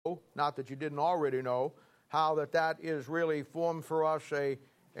not that you didn't already know, how that is really formed for us a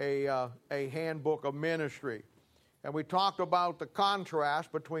handbook of ministry. And we talked about the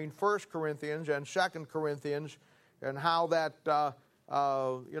contrast between 1 Corinthians and 2 Corinthians and how that,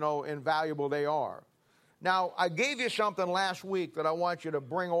 invaluable they are. Now, I gave you something last week that I want you to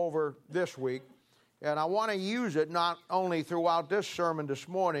bring over this week, and I want to use it not only throughout this sermon this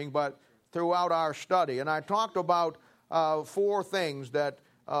morning, but throughout our study. And I talked about 4 things that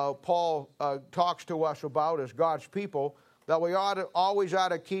Paul talks to us about as God's people, that we always ought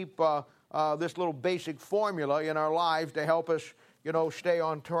to keep this little basic formula in our lives to help us, stay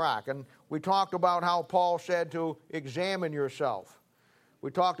on track. And we talked about how Paul said to examine yourself. We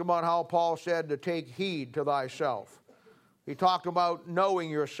talked about how Paul said to take heed to thyself. He talked about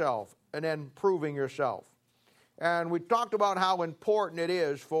knowing yourself and then proving yourself. And we talked about how important it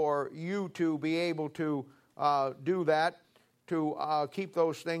is for you to be able to do that, to keep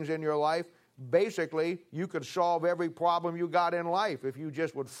those things in your life. Basically, you could solve every problem you got in life if you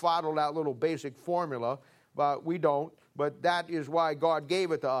just would follow that little basic formula, but we don't. But that is why God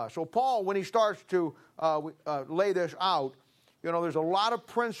gave it to us. So Paul, when he starts to lay this out, there's a lot of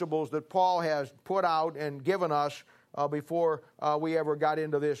principles that Paul has put out and given us before we ever got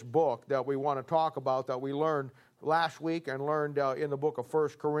into this book that we want to talk about, that we learned last week and learned in the book of 1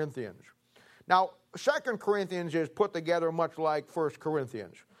 Corinthians. Now, 2 Corinthians is put together much like 1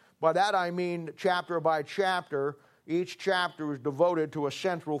 Corinthians. By that I mean chapter by chapter, each chapter is devoted to a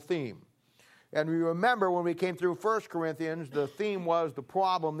central theme. And we remember when we came through 1 Corinthians, the theme was the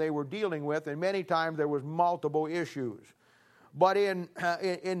problem they were dealing with, and many times there was multiple issues. But in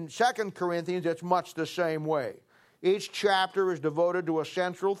 2 Corinthians, it's much the same way. Each chapter is devoted to a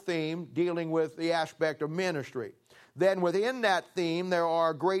central theme dealing with the aspect of ministry. Then within that theme, there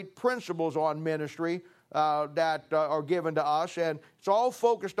are great principles on ministry that are given to us, and it's all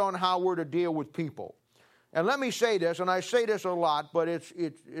focused on how we're to deal with people. And let me say this, and I say this a lot, but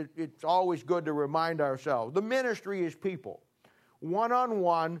it's always good to remind ourselves. The ministry is people.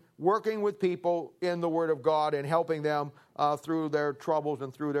 One-on-one, working with people in the Word of God and helping them through their troubles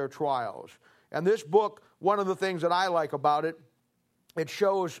and through their trials. And this book, one of the things that I like about it, it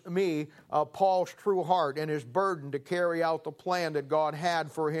shows me Paul's true heart and his burden to carry out the plan that God had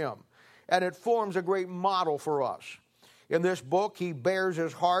for him. And it forms a great model for us. In this book, he bears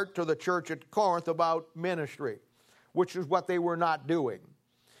his heart to the church at Corinth about ministry, which is what they were not doing.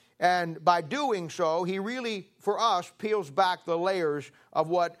 And by doing so, he really, for us, peels back the layers of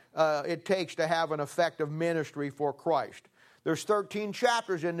what it takes to have an effective ministry for Christ. There's 13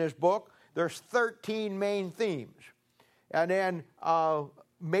 chapters in this book. There's 13 main themes. And then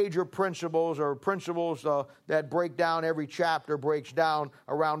major principles or principles that break down, every chapter breaks down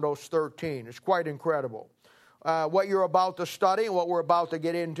around those 13. It's quite incredible. What you're about to study and what we're about to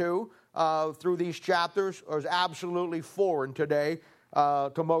get into through these chapters is absolutely foreign today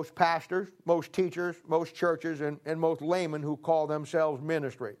to most pastors, most teachers, most churches, and most laymen who call themselves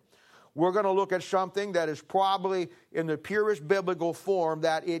ministry. We're going to look at something that is probably in the purest biblical form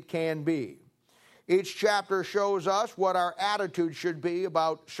that it can be. Each chapter shows us what our attitude should be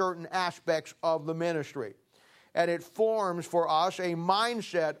about certain aspects of the ministry. And it forms for us a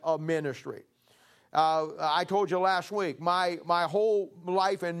mindset of ministry. I told you last week, my whole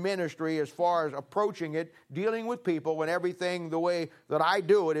life in ministry, as far as approaching it, dealing with people and everything, the way that I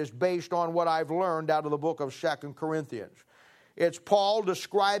do it is based on what I've learned out of the book of 2 Corinthians. It's Paul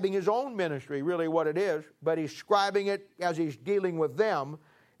describing his own ministry, really what it is, but he's describing it as he's dealing with them,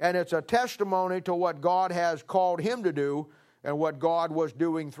 and it's a testimony to what God has called him to do and what God was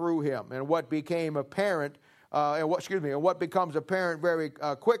doing through him, and what became apparent, and what becomes apparent very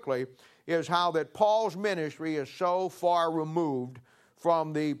quickly is how that Paul's ministry is so far removed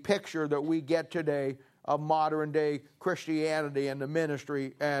from the picture that we get today of modern day Christianity and the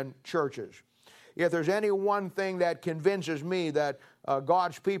ministry and churches. If there's any one thing that convinces me that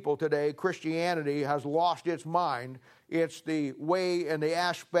God's people today, Christianity, has lost its mind, it's the way and the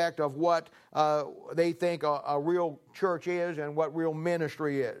aspect of what they think a real church is and what real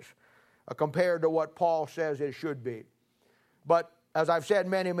ministry is, compared to what Paul says it should be. But as I've said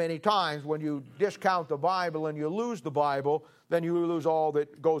many, many times, when you discount the Bible and you lose the Bible, then you lose all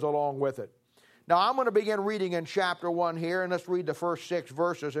that goes along with it. Now, I'm going to begin reading in chapter 1 here, and let's read the first 6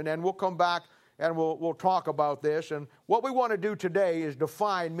 verses, and then we'll come back and we'll talk about this. And what we want to do today is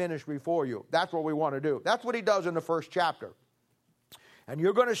define ministry for you. That's what we want to do. That's what he does in the first chapter. And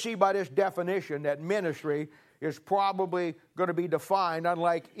you're going to see by this definition that ministry is probably going to be defined,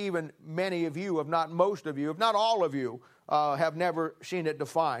 unlike even many of you, if not most of you, if not all of you, have never seen it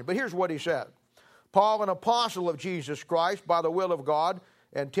defined. But here's what he said. Paul, an apostle of Jesus Christ, by the will of God,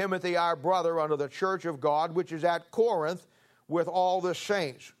 and Timothy our brother unto the church of God, which is at Corinth, with all the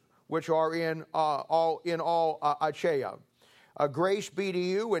saints, which are in all Achaia. Grace be to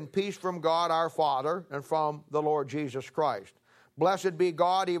you and peace from God our Father and from the Lord Jesus Christ. Blessed be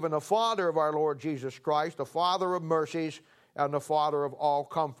God, even the Father of our Lord Jesus Christ, the Father of mercies and the Father of all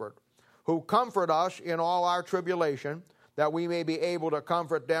comfort, who comfort us in all our tribulation, that we may be able to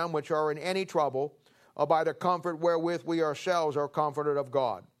comfort them which are in any trouble, by the comfort wherewith we ourselves are comforted of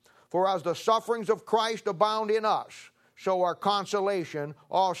God. For as the sufferings of Christ abound in us, so our consolation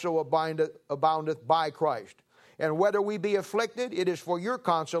also aboundeth by Christ. And whether we be afflicted, it is for your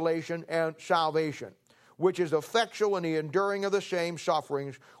consolation and salvation, which is effectual in the enduring of the same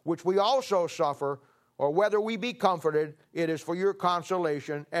sufferings, which we also suffer, or whether we be comforted, it is for your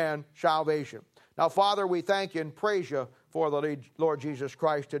consolation and salvation. Now, Father, we thank you and praise you for the Lord Jesus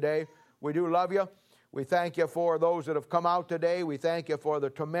Christ today. We do love you. We thank you for those that have come out today. We thank you for the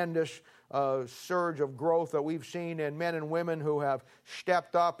tremendous surge of growth that we've seen in men and women who have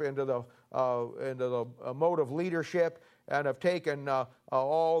stepped up into the mode of leadership and have taken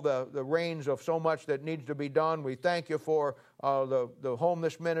all the reins of so much that needs to be done. We thank you for the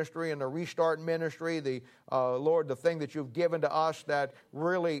homeless ministry and the restart ministry, Lord, the thing that you've given to us that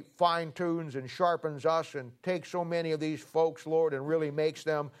really fine-tunes and sharpens us and takes so many of these folks, Lord, and really makes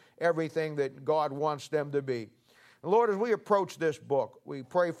them everything that God wants them to be. And Lord, as we approach this book, we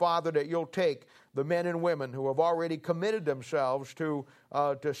pray, Father, that you'll take the men and women who have already committed themselves to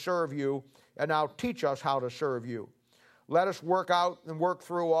serve you and now teach us how to serve you. Let us work out and work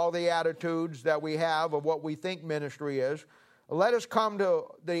through all the attitudes that we have of what we think ministry is. Let us come to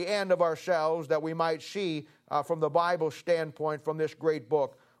the end of ourselves that we might see from the Bible standpoint from this great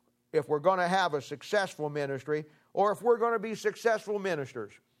book if we're going to have a successful ministry or if we're going to be successful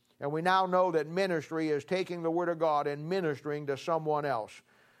ministers. And we now know that ministry is taking the Word of God and ministering to someone else.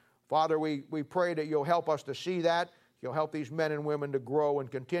 Father, we pray that you'll help us to see that. You'll help these men and women to grow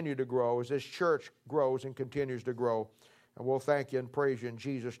and continue to grow as this church grows and continues to grow. And we'll thank you and praise you in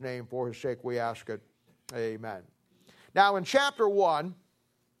Jesus' name. For his sake we ask it. Amen. Now in chapter 1,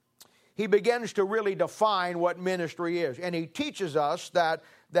 he begins to really define what ministry is. And he teaches us that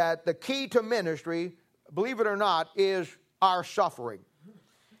the key to ministry, believe it or not, is our suffering.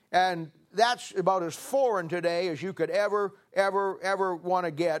 And that's about as foreign today as you could ever want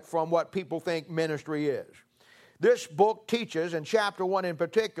to get from what people think ministry is. This book teaches, in chapter 1 in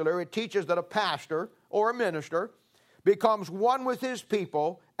particular, it teaches that a pastor or a minister becomes one with his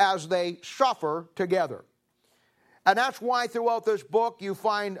people as they suffer together. And that's why throughout this book you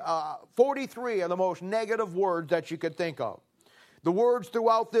find 43 of the most negative words that you could think of. The words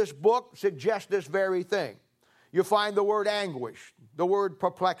throughout this book suggest this very thing. You find the word anguish, the word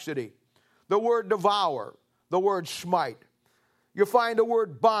perplexity, the word devour, the word smite. You find the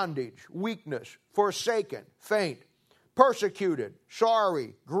word bondage, weakness, forsaken, faint, persecuted,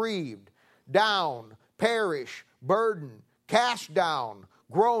 sorry, grieved, down, perish, burden, cast down,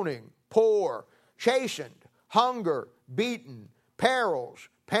 groaning, poor, chastened, hunger, beaten, perils,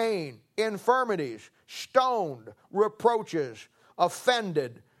 pain, infirmities, stoned, reproaches,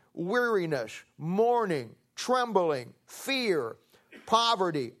 offended, weariness, mourning, trembling, fear,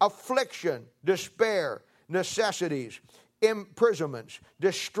 poverty, affliction, despair, necessities, imprisonments,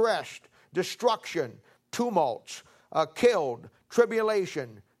 distressed, destruction, tumults, killed,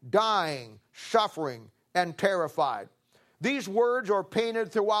 tribulation, dying, suffering, and terrified. These words are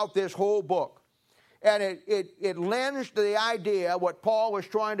painted throughout this whole book. And it lends to the idea, what Paul was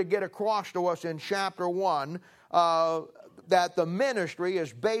trying to get across to us in chapter 1, that the ministry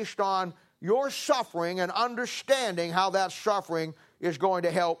is based on your suffering and understanding how that suffering is going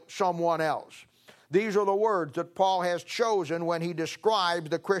to help someone else. These are the words that Paul has chosen when he describes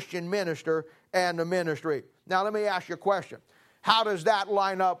the Christian minister and the ministry. Now let me ask you a question. How does that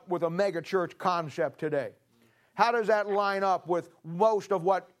line up with a megachurch concept today? How does that line up with most of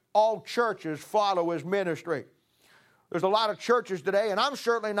what all churches follow as ministry? There's a lot of churches today, and I'm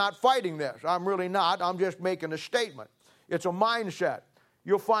certainly not fighting this. I'm really not. I'm just making a statement. It's a mindset.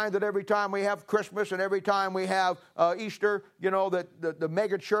 You'll find that every time we have Christmas and every time we have Easter, that the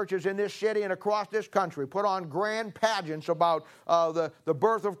mega churches in this city and across this country put on grand pageants about the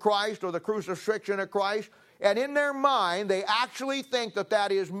birth of Christ or the crucifixion of Christ. And in their mind, they actually think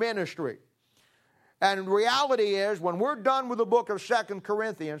that is ministry. And reality is, when we're done with the book of 2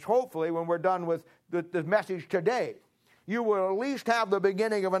 Corinthians, hopefully when we're done with the message today, you will at least have the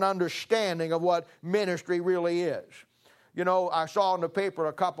beginning of an understanding of what ministry really is. I saw in the paper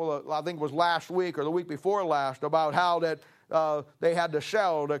I think it was last week or the week before last, about how that they had to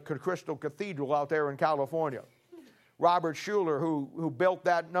sell the Crystal Cathedral out there in California. Robert Schuller, who built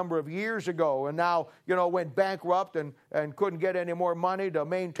that number of years ago and now, went bankrupt and couldn't get any more money to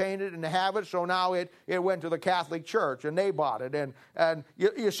maintain it and have it. So now it went to the Catholic Church and they bought it. And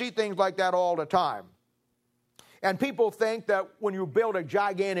you see things like that all the time. And people think that when you build a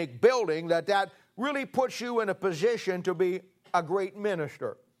gigantic building, that really puts you in a position to be a great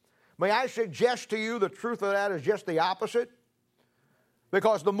minister. May I suggest to you the truth of that is just the opposite?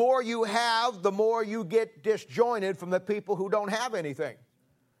 Because the more you have, the more you get disjointed from the people who don't have anything.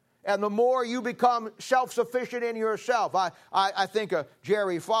 And the more you become self-sufficient in yourself. I think of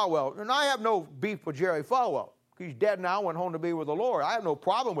Jerry Falwell. And I have no beef with Jerry Falwell. He's dead now, went home to be with the Lord. I have no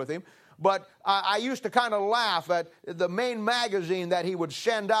problem with him. But I used to kind of laugh at the main magazine that he would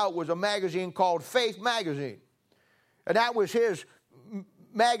send out was a magazine called Faith Magazine. And that was his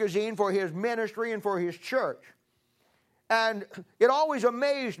magazine for his ministry and for his church. And it always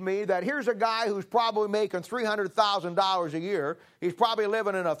amazed me that here's a guy who's probably making $300,000 a year. He's probably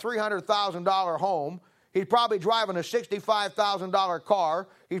living in a $300,000 home. He's probably driving a $65,000 car.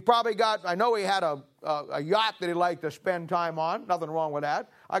 He's probably got, I know he had a yacht that he liked to spend time on. Nothing wrong with that.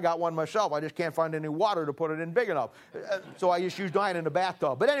 I got one myself. I just can't find any water to put it in big enough. So I just use mine in the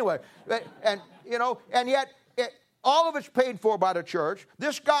bathtub. But anyway, and yet all of it's paid for by the church.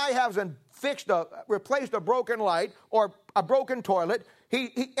 This guy hasn't replaced a broken light or a broken toilet.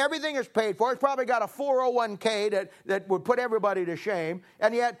 Everything is paid for. He's probably got a 401k that would put everybody to shame.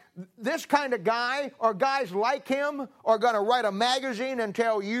 And yet, this kind of guy or guys like him are going to write a magazine and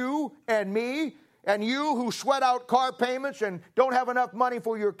tell you and me and you who sweat out car payments and don't have enough money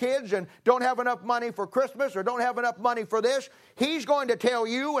for your kids and don't have enough money for Christmas or don't have enough money for this. He's going to tell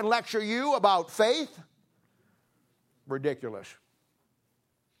you and lecture you about faith. Ridiculous.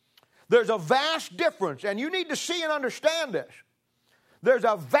 There's a vast difference, and you need to see and understand this. There's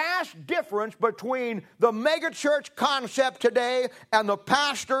a vast difference between the megachurch concept today and the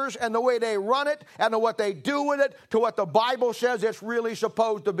pastors and the way they run it and what they do with it to what the Bible says it's really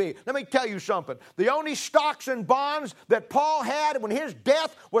supposed to be. Let me tell you something. The only stocks and bonds that Paul had when his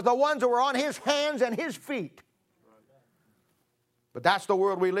death was the ones that were on his hands and his feet. But that's the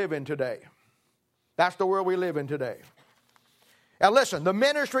world we live in today. That's the world we live in today. And listen, the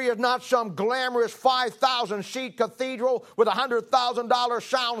ministry is not some glamorous 5,000-seat cathedral with a $100,000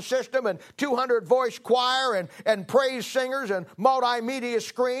 sound system and 200-voice choir and praise singers and multimedia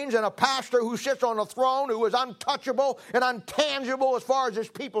screens and a pastor who sits on a throne who is untouchable and untangible as far as his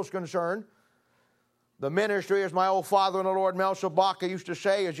people's concerned. The ministry, as my old father in the Lord, Melsa Baca, used to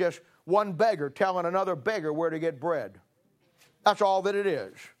say, is just one beggar telling another beggar where to get bread. That's all that it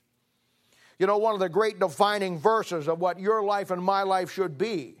is. You know, one of the great defining verses of what your life and my life should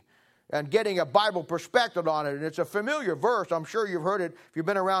be and getting a Bible perspective on it. And it's a familiar verse. I'm sure you've heard it if you've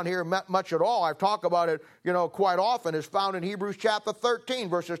been around here much at all. I've talked about it, quite often. It's found in Hebrews chapter 13,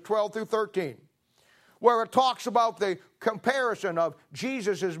 verses 12 through 13, where it talks about the comparison of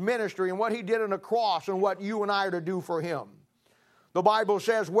Jesus' ministry and what he did on the cross and what you and I are to do for him. The Bible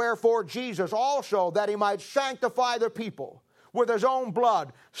says, wherefore Jesus also, that he might sanctify the people with his own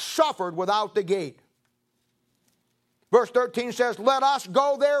blood, suffered without the gate. Verse 13 says, let us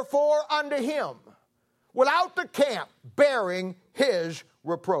go therefore unto him, without the camp, bearing his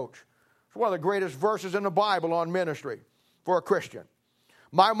reproach. It's one of the greatest verses in the Bible on ministry for a Christian.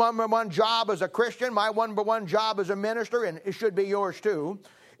 My number one job as a Christian, my number one job as a minister, and it should be yours too,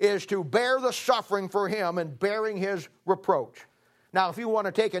 is to bear the suffering for him and bearing his reproach. Now, if you want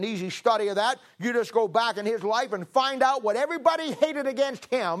to take an easy study of that, you just go back in his life and find out what everybody hated against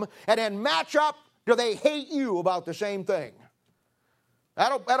him and then match up, do they hate you about the same thing?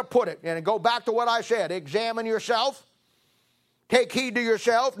 That'll put it. And go back to what I said. Examine yourself. Take heed to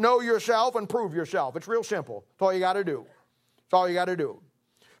yourself. Know yourself and prove yourself. It's real simple. That's all you got to do. That's all you got to do.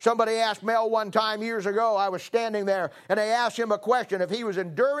 Somebody asked Mel one time years ago, I was standing there, and they asked him a question, if he was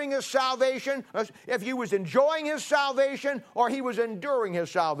enduring his salvation, if he was enjoying his salvation, or he was enduring his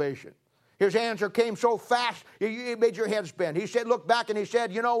salvation. His answer came so fast, it made your head spin. He said, looked back and he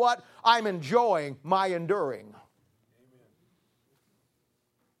said, you know what? I'm enjoying my enduring. Amen.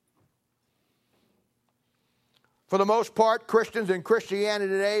 For the most part, Christians and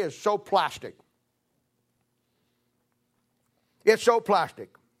Christianity today is so plastic. It's so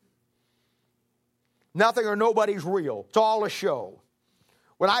plastic. Nothing or nobody's real. It's all a show.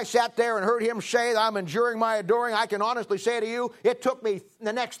 When I sat there and heard him say that I'm enduring my enduring, I can honestly say to you, it took me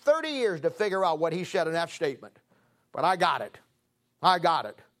the next 30 years to figure out what he said in that statement. But I got it. I got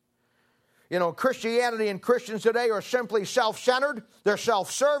it. You know, Christianity and Christians today are simply self-centered. They're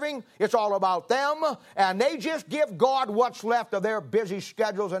self-serving. It's all about them. And they just give God what's left of their busy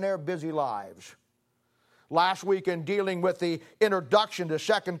schedules and their busy lives. Last week in dealing with the introduction to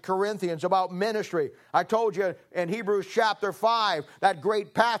 2 Corinthians about ministry, I told you in Hebrews chapter 5, that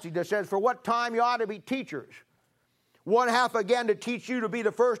great passage that says, for what time you ought to be teachers. One half again to teach you to be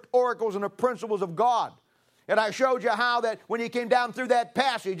the first oracles and the principles of God. And I showed you how that when you came down through that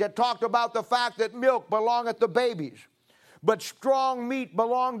passage, it talked about the fact that milk belongeth to babies, but strong meat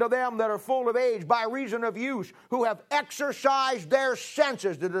belong to them that are full of age by reason of use, who have exercised their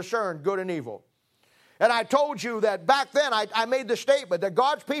senses to discern good and evil. And I told you that back then, I made the statement that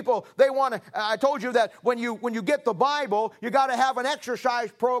God's people, I told you that when you get the Bible, you got to have an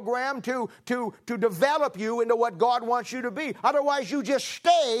exercise program to develop you into what God wants you to be. Otherwise, you just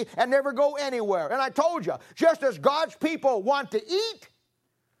stay and never go anywhere. And I told you, just as God's people want to eat,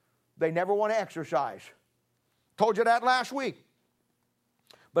 they never want to exercise. Told you that last week.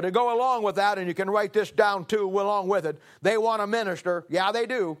 But to go along with that, and you can write this down too along with it, they want to minister. Yeah, they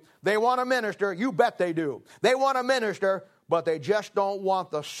do. They want to minister. You bet they do. They want to minister, but they just don't want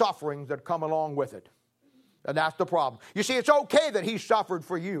the sufferings that come along with it. And that's the problem. You see, it's okay that he suffered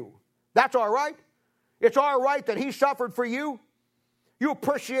for you. That's all right. It's all right that he suffered for you. You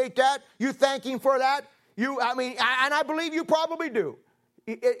appreciate that. You thank him for that. And I believe you probably do.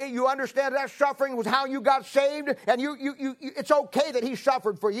 You understand that suffering was how you got saved, and it's okay that he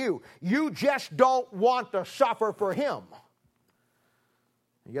suffered for you. You just don't want to suffer for him.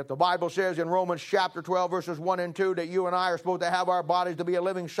 Yet the Bible says in Romans chapter 12, verses 1 and 2, that you and I are supposed to have our bodies to be a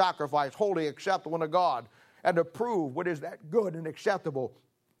living sacrifice, holy, acceptable to God, and to prove what is that good and acceptable,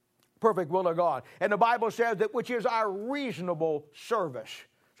 perfect will of God. And the Bible says that which is our reasonable service.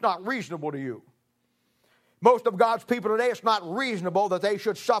 It's not reasonable to you. Most of God's people today, it's not reasonable that they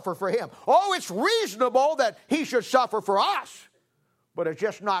should suffer for him. Oh, it's reasonable that he should suffer for us, but it's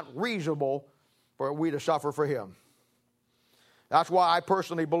just not reasonable for we to suffer for him. That's why I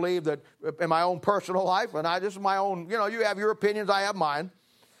personally believe that in my own personal life, and this is my own, you have your opinions, I have mine.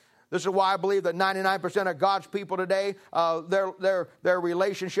 This is why I believe that 99% of God's people today, their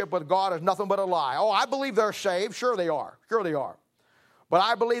relationship with God is nothing but a lie. Oh, I believe they're saved. Sure they are. Sure they are. But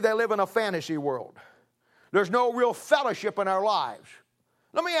I believe they live in a fantasy world. There's no real fellowship in our lives.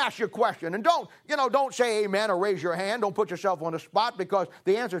 Let me ask you a question, and don't say amen or raise your hand. Don't put yourself on the spot, because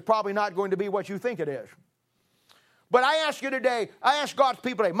the answer is probably not going to be what you think it is. But I ask you today, I ask God's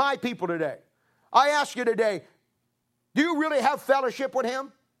people today, my people today, I ask you today, do you really have fellowship with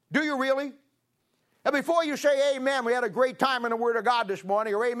him? Do you really? And before you say, amen, we had a great time in the Word of God this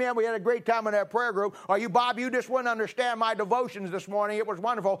morning, or amen, we had a great time in that prayer group, or Bob, you just wouldn't understand my devotions this morning, it was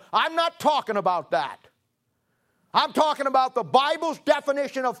wonderful. I'm not talking about that. I'm talking about the Bible's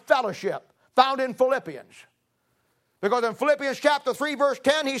definition of fellowship found in Philippians. Because in Philippians chapter 3, verse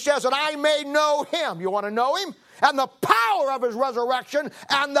 10, he says that I may know him. You want to know him? And the power of his resurrection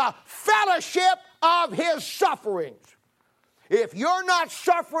and the fellowship of his sufferings. If you're not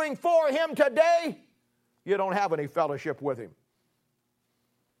suffering for him today, you don't have any fellowship with him.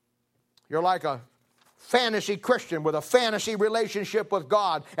 You're like a fantasy Christian with a fantasy relationship with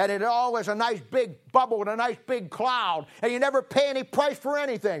God, and it always a nice big bubble and a nice big cloud, and you never pay any price for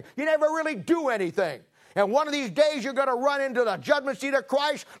anything. You never really do anything. And one of these days you're going to run into the judgment seat of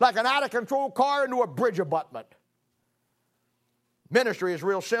Christ like an out-of-control car into a bridge abutment. Ministry is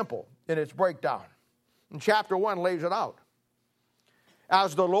real simple in its breakdown. And chapter 1 lays it out.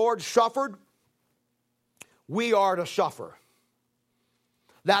 As the Lord suffered, we are to suffer.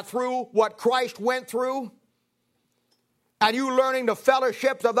 That through what Christ went through, and you learning the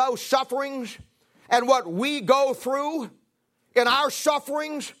fellowships of those sufferings, and what we go through in our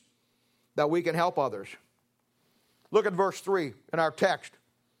sufferings, that we can help others. Look at verse 3 in our text.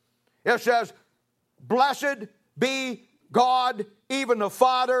 It says, blessed be God, even the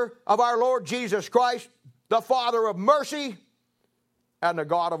Father of our Lord Jesus Christ, the Father of mercy and the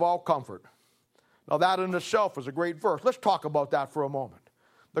God of all comfort. Now that in itself is a great verse. Let's talk about that for a moment.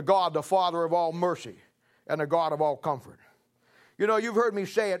 The God, the Father of all mercy, and the God of all comfort. You've heard me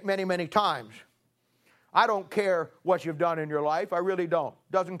say it many, many times. I don't care what you've done in your life. I really don't.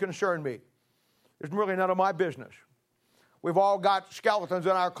 Doesn't concern me. It's really none of my business. We've all got skeletons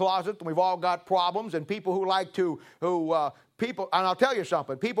in our closet, and we've all got problems, and people who like to, and I'll tell you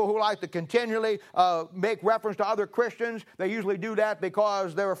something, people who like to continually make reference to other Christians, they usually do that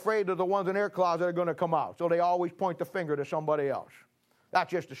because they're afraid of the ones in their closet are going to come out. So they always point the finger to somebody else. That's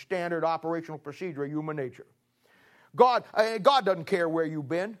just a standard operational procedure of human nature. God doesn't care where you've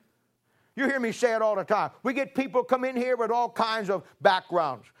been. You hear me say it all the time. We get people come in here with all kinds of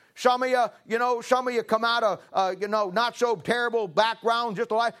backgrounds. Some of you come out of, not so terrible backgrounds,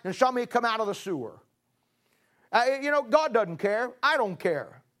 just like, and some of you come out of the sewer. God doesn't care. I don't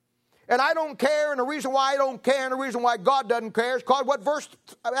care. And I don't care, and the reason why I don't care and the reason why God doesn't care is because what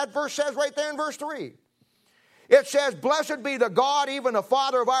that verse says right there in verse 3. It says, blessed be the God, even the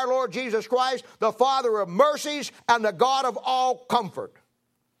Father of our Lord Jesus Christ, the Father of mercies and the God of all comfort.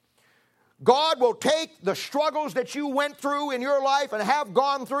 God will take the struggles that you went through in your life and have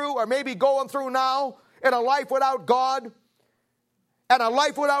gone through or maybe going through now in a life without God. And a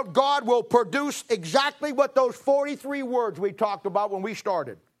life without God will produce exactly what those 43 words we talked about when we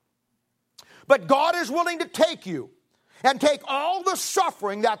started. But God is willing to take you and take all the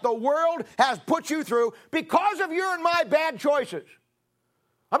suffering that the world has put you through because of your and my bad choices.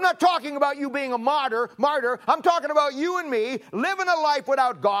 I'm not talking about you being a martyr. I'm talking about you and me living a life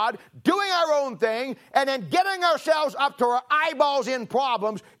without God, doing our own thing, and then getting ourselves up to our eyeballs in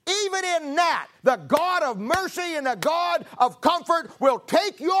problems. Even in that, the God of mercy and the God of comfort will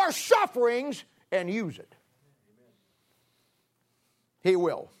take your sufferings and use it. He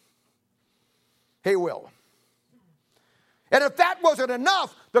will. He will. And if that wasn't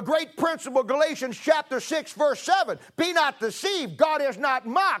enough, the great principle, Galatians chapter 6, verse 7, be not deceived, God is not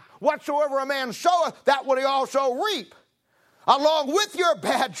mocked. Whatsoever a man soweth, that will he also reap. Along with your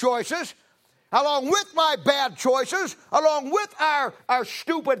bad choices, along with my bad choices, along with our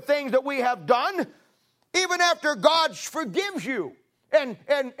stupid things that we have done, even after God forgives you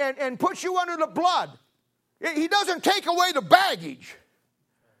and puts you under the blood, he doesn't take away the baggage.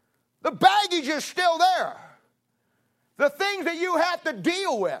 The baggage is still there. The things that you have to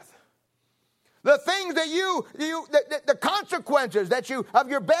deal with. The things that the consequences that you, of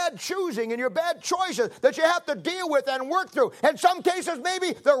your bad choosing and your bad choices that you have to deal with and work through. In some cases,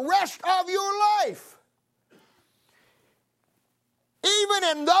 maybe the rest of your life.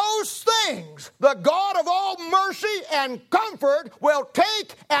 Even in those things, the God of all mercy and comfort will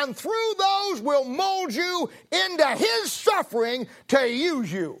take and through those will mold you into his suffering to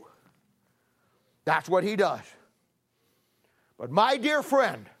use you. That's what he does. But my dear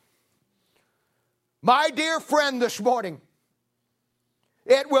friend this morning,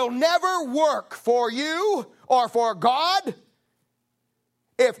 it will never work for you or for God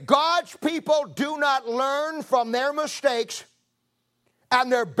if God's people do not learn from their mistakes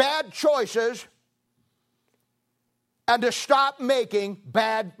and their bad choices and to stop making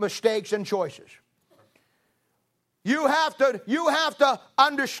bad mistakes and choices. You have to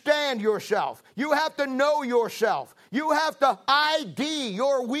understand yourself. You have to know yourself. You have to ID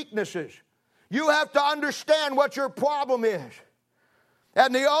your weaknesses. You have to understand what your problem is.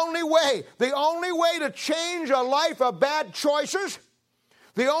 And the only way to change a life of bad choices,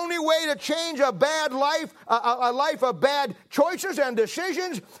 the only way to change a bad life, a life of bad choices and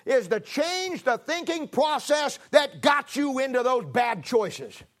decisions is to change the thinking process that got you into those bad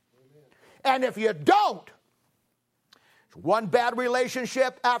choices. And if you don't, it's one bad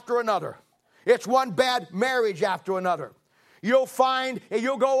relationship after another. It's one bad marriage after another. You'll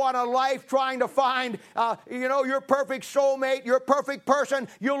go on a life trying to find, your perfect soulmate, your perfect person.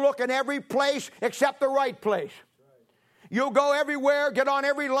 You'll look in every place except the right place. You'll go everywhere, get on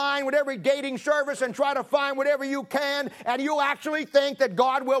every line with every dating service and try to find whatever you can, and you'll actually think that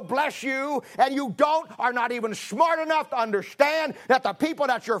God will bless you, and you are not even smart enough to understand that the people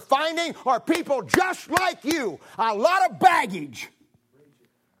that you're finding are people just like you. A lot of baggage.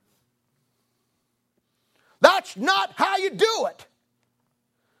 That's not how you do it.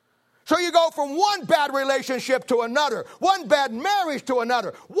 So you go from one bad relationship to another, one bad marriage to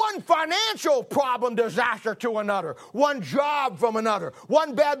another, one financial problem, disaster to another, one job from another,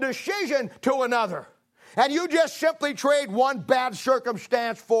 one bad decision to another. And you just simply trade one bad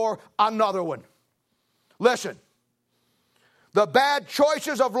circumstance for another one. Listen, the bad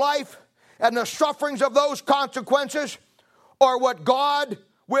choices of life and the sufferings of those consequences are what God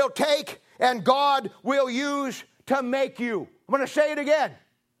will take and God will use to make you. I'm going to say it again.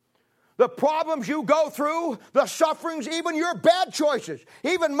 The problems you go through, the sufferings, even your bad choices,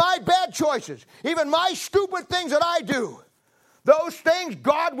 even my bad choices, even my stupid things that I do, those things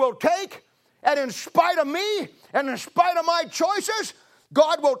God will take, and in spite of me and in spite of my choices,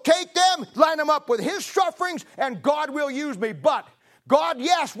 God will take them, line them up with his sufferings, and God will use me. But God,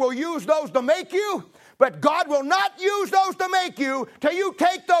 yes, will use those to make you, but God will not use those to make you till you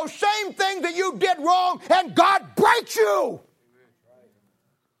take those same things that you did wrong and God breaks you.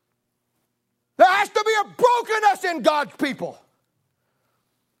 There has to be a brokenness in God's people.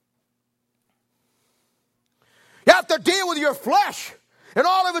 You have to deal with your flesh and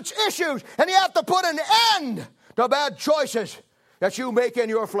all of its issues, and you have to put an end to bad choices that you make in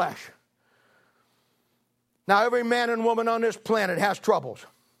your flesh. Now, every man and woman on this planet has troubles.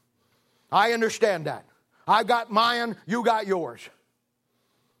 I understand that. I got mine, you got yours.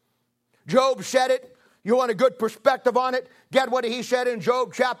 Job said it. You want a good perspective on it? Get what he said in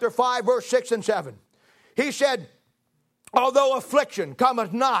Job chapter 5, verse 6 and 7. He said, although affliction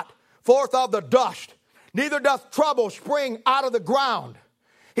cometh not forth of the dust, neither doth trouble spring out of the ground.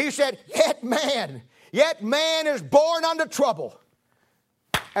 He said, yet man is born unto trouble,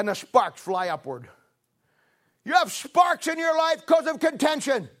 and the sparks fly upward. You have sparks in your life because of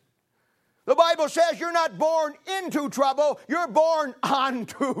contention. The Bible says you're not born into trouble, you're born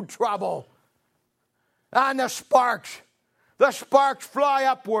unto trouble. And the sparks fly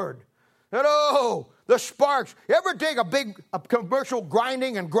upward. And oh, the sparks. You ever take a commercial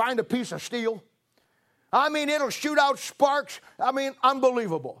grinding and grind a piece of steel? I mean, it'll shoot out sparks. I mean,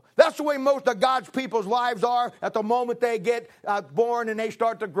 unbelievable. That's the way most of God's people's lives are at the moment they get born and they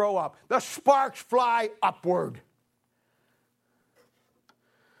start to grow up. The sparks fly upward.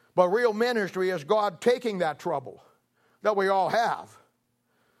 But real ministry is God taking that trouble that we all have.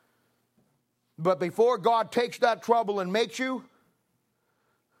 But before God takes that trouble and makes you,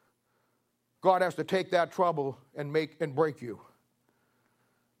 God has to take that trouble and break you.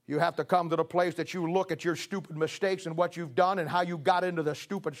 You have to come to the place that you look at your stupid mistakes and what you've done and how you got into the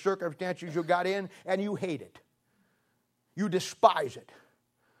stupid circumstances you got in, and you hate it. You despise it.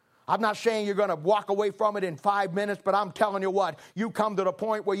 I'm not saying you're going to walk away from it in 5 minutes, but I'm telling you what, you come to the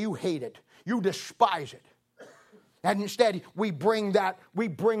point where you hate it. You despise it. And instead, we bring that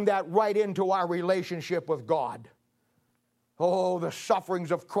right into our relationship with God. Oh, the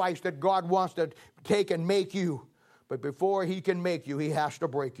sufferings of Christ that God wants to take and make you. But before he can make you, he has to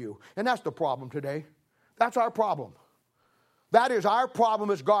break you. And that's the problem today. That's our problem. That is our problem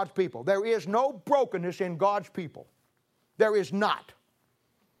as God's people. There is no brokenness in God's people. There is not.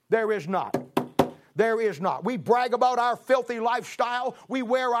 There is not. There is not. We brag about our filthy lifestyle. We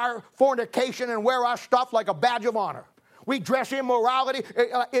wear our fornication and wear our stuff like a badge of honor. We dress immoral.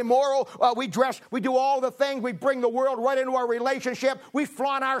 We do all the things. We bring the world right into our relationship. We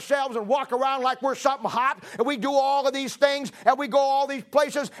flaunt ourselves and walk around like we're something hot. And we do all of these things. And we go all these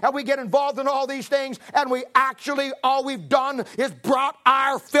places. And we get involved in all these things. And we actually, all we've done is brought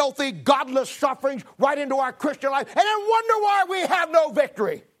our filthy, godless sufferings right into our Christian life. And then wonder why we have no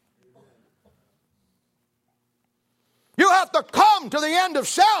victory. You have to come to the end of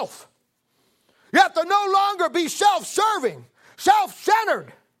self. You have to no longer be self-serving,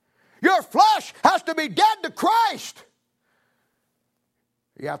 self-centered. Your flesh has to be dead to Christ.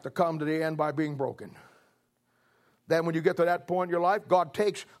 You have to come to the end by being broken. Then when you get to that point in your life, God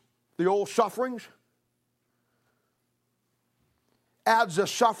takes the old sufferings, adds the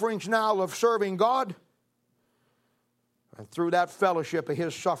sufferings now of serving God, and through that fellowship of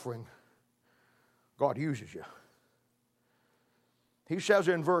his suffering, God uses you. He says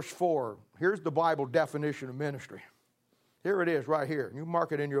in verse 4, here's the Bible definition of ministry. Here it is right here. You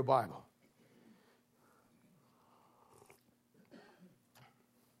mark it in your Bible.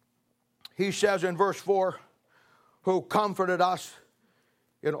 He says in verse 4, who comforted us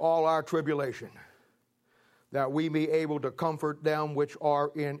in all our tribulation, that we be able to comfort them which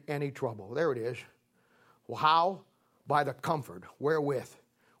are in any trouble. There it is. Well, how? By the comfort wherewith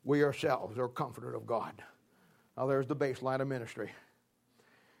we ourselves are comforted of God. Now there's the baseline of ministry.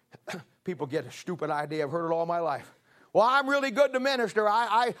 People get a stupid idea. I've heard it all my life. Well, I'm really good to minister.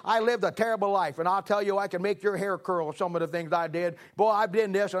 I lived a terrible life, and I'll tell you, I can make your hair curl. Some of the things I did. Boy, I've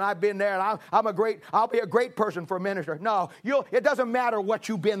been this and I've been there, and I'll be a great person for a minister. No, it doesn't matter what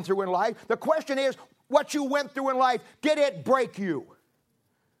you've been through in life. The question is, what you went through in life, did it break you?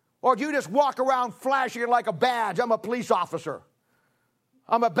 Or do you just walk around flashing it like a badge? I'm a police officer.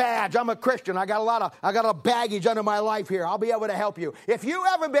 I'm a badge. I'm a Christian. I got a lot of baggage under my life here. I'll be able to help you. If you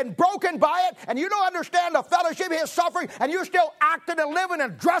haven't been broken by it and you don't understand the fellowship of his suffering and you're still acting and living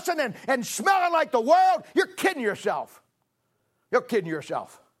and dressing and smelling like the world, you're kidding yourself. You're kidding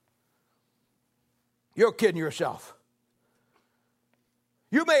yourself. You're kidding yourself.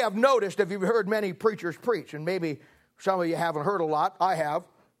 You may have noticed if you've heard many preachers preach, and maybe some of you haven't heard a lot. I have.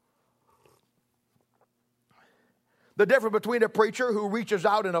 The difference between a preacher who reaches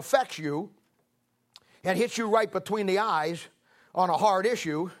out and affects you and hits you right between the eyes on a hard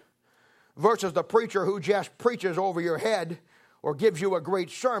issue versus the preacher who just preaches over your head or gives you a great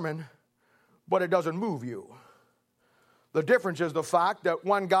sermon, but it doesn't move you. The difference is the fact that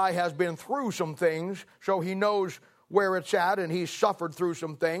one guy has been through some things, so he knows where it's at, and he's suffered through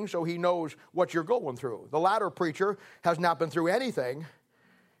some things, so he knows what you're going through. The latter preacher has not been through anything,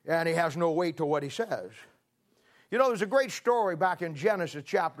 and he has no weight to what he says. You know, there's a great story back in Genesis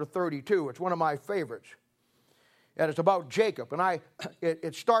chapter 32. It's one of my favorites. And it's about Jacob. And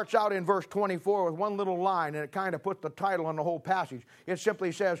it starts out in verse 24 with one little line, and it kind of puts the title on the whole passage. It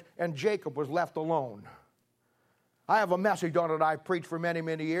simply says, and Jacob was left alone. I have a message on it I've preached for many,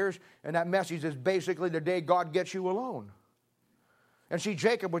 many years, and that message is basically the day God gets you alone. And see,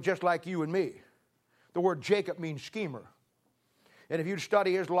 Jacob was just like you and me. The word Jacob means schemer. And if you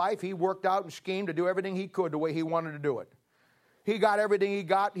study his life, he worked out and schemed to do everything he could the way he wanted to do it. He got everything he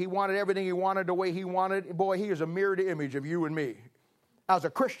got. He wanted everything he wanted the way he wanted. Boy, he is a mirrored image of you and me as a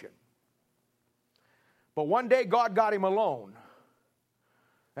Christian. But one day God got him alone.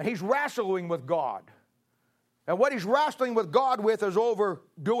 And he's wrestling with God. And what he's wrestling with God with is over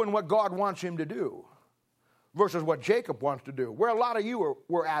doing what God wants him to do versus what Jacob wants to do. Where a lot of you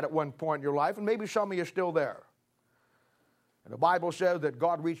were at one point in your life, and maybe some of you are still there. And the Bible says that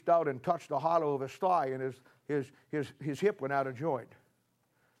God reached out and touched the hollow of his thigh, and his hip went out of joint.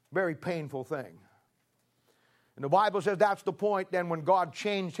 Very painful thing. And the Bible says that's the point then when God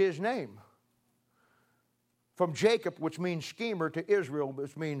changed his name from Jacob, which means schemer, to Israel,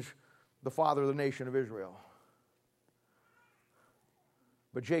 which means the father of the nation of Israel.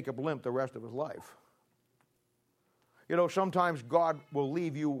 But Jacob limped the rest of his life. You know, sometimes God will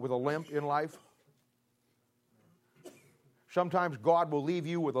leave you with a limp in life. Sometimes God will leave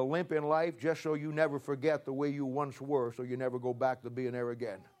you with a limp in life just so you never forget the way you once were, so you never go back to being there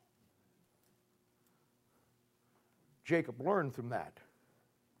again. Jacob learned from that.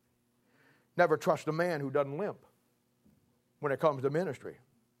 Never trust a man who doesn't limp when it comes to ministry.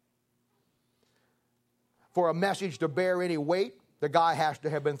 For a message to bear any weight, the guy has to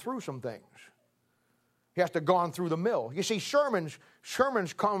have been through some things. He has to have gone through the mill. You see, sermons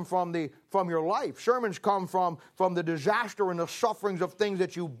come from your life. Sermons come from the disaster and the sufferings of things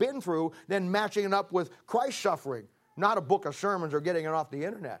that you've been through, then matching it up with Christ's suffering. Not a book of sermons or getting it off the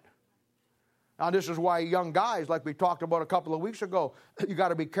internet. Now, this is why young guys, like we talked about a couple of weeks ago, you got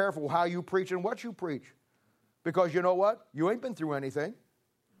to be careful how you preach and what you preach. Because you know what? You ain't been through anything.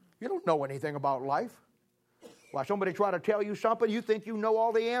 You don't know anything about life. Why, somebody try to tell you something, you think you know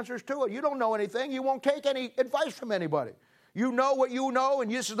all the answers to it. You don't know anything. You won't take any advice from anybody. You know what you know,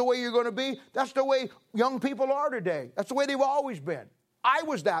 and this is the way you're going to be. That's the way young people are today. That's the way they've always been. I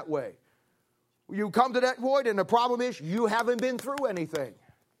was that way. You come to that void, and the problem is you haven't been through anything.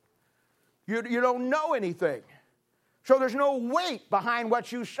 You don't know anything. So there's no weight behind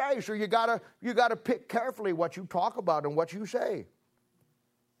what you say. So you gotta pick carefully what you talk about and what you say.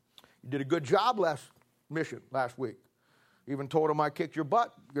 You did a good job last week. Even told him I kicked your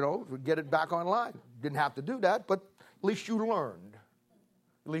butt, get it back online. Didn't have to do that, but at least you learned.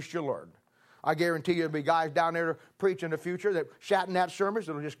 At least you learned. I guarantee you there'll be guys down there to preach in the future that sat in that sermon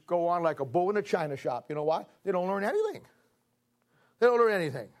that'll just go on like a bull in a china shop. You know why? They don't learn anything. They don't learn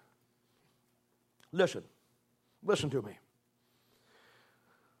anything. Listen to me.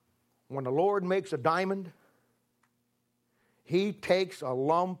 When the Lord makes a diamond, he takes a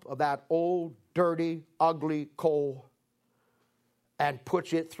lump of that old, dirty, ugly coal and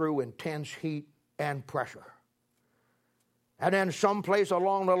puts it through intense heat and pressure. And then someplace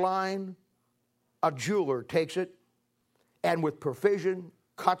along the line, a jeweler takes it and with precision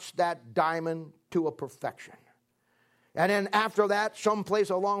cuts that diamond to a perfection. And then after that, someplace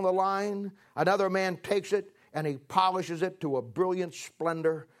along the line, another man takes it and he polishes it to a brilliant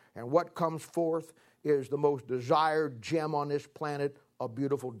splendor. And what comes forth is the most desired gem on this planet, a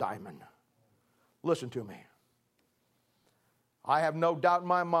beautiful diamond. Listen to me. I have no doubt in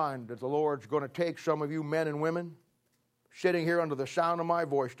my mind that the Lord's going to take some of you men and women sitting here under the sound of my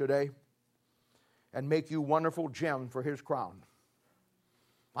voice today and make you wonderful gems for his crown.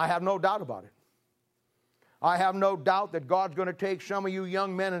 I have no doubt about it. I have no doubt that God's going to take some of you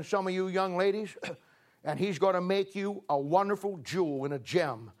young men and some of you young ladies and he's going to make you a wonderful jewel and a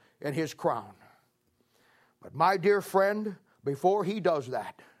gem in his crown. But my dear friend, before he does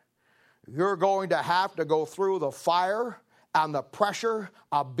that, you're going to have to go through the fire and the pressure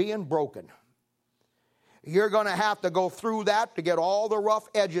of being broken. You're going to have to go through that to get all the rough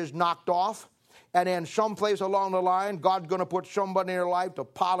edges knocked off. And then someplace along the line, God's going to put somebody in your life to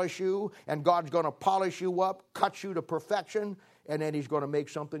polish you, and God's going to polish you up, cut you to perfection, and then he's going to make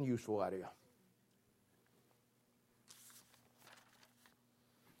something useful out of you.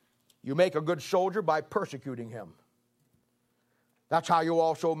 You make a good soldier by persecuting him. That's how you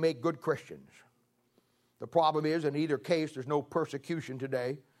also make good Christians. The problem is, in either case, there's no persecution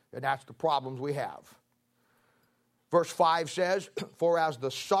today, and that's the problems we have. Verse 5 says, for as the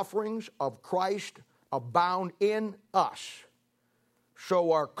sufferings of Christ abound in us,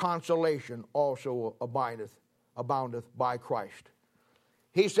 so our consolation also aboundeth by Christ.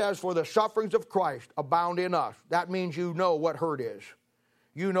 He says, for the sufferings of Christ abound in us. That means you know what hurt is.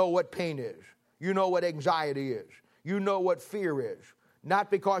 You know what pain is. You know what anxiety is. You know what fear is.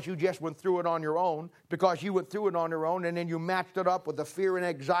 Not because you just went through it on your own, because you went through it on your own and then you matched it up with the fear and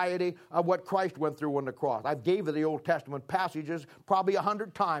anxiety of what Christ went through on the cross. I gave you the Old Testament passages probably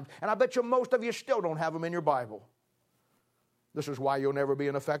 100 times, and I bet you most of you still don't have them in your Bible. This is why you'll never be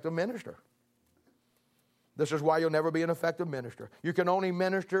an effective minister. This is why you'll never be an effective minister. You can only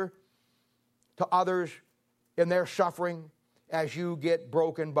minister to others in their suffering as you get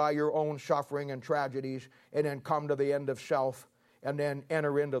broken by your own suffering and tragedies and then come to the end of self and then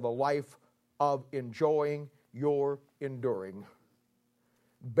enter into the life of enjoying your enduring.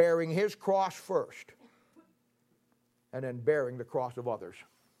 Bearing his cross first and then bearing the cross of others.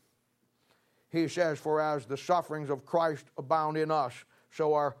 He says, for as the sufferings of Christ abound in us,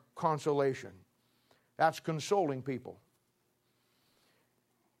 so our consolation. That's consoling people.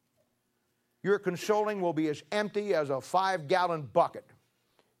 Your consoling will be as empty as a 5-gallon bucket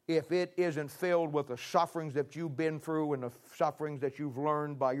if it isn't filled with the sufferings that you've been through and the sufferings that you've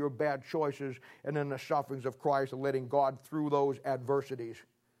learned by your bad choices and then the sufferings of Christ and letting God through those adversities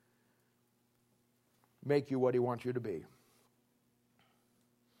make you what he wants you to be.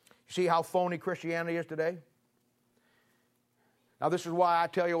 See how phony Christianity is today? Now this is why I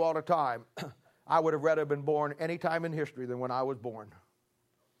tell you all the time, I would have rather been born any time in history than when I was born.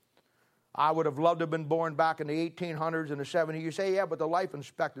 I would have loved to have been born back in the 1800s and the 70s. You say, yeah, but the life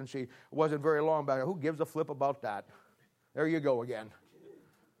expectancy wasn't very long back then. Who gives a flip about that? There you go again.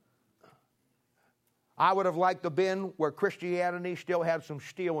 I would have liked to have been where Christianity still had some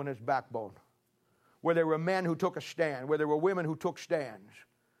steel in its backbone, where there were men who took a stand, where there were women who took stands.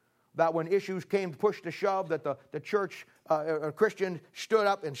 That when issues came push to shove, that the church, Christians stood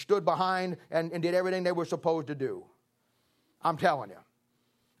up and stood behind and did everything they were supposed to do. I'm telling you.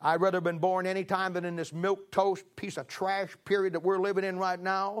 I'd rather have been born any time than in this milquetoast piece of trash period that we're living in right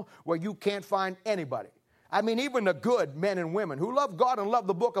now, where you can't find anybody. I mean, even the good men and women who love God and love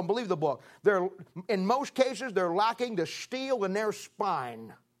the book and believe the book, in most cases, they're lacking the steel in their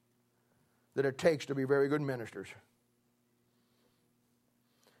spine that it takes to be very good ministers.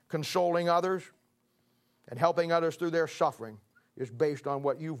 Consoling others and helping others through their suffering is based on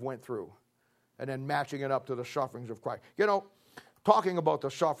what you've went through and then matching it up to the sufferings of Christ. You know, talking about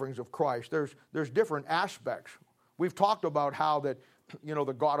the sufferings of Christ, there's different aspects. We've talked about how that, you know,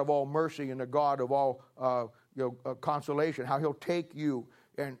 the God of all mercy and the God of all consolation, how he'll take you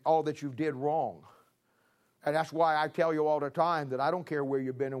and all that you did wrong. And that's why I tell you all the time that I don't care where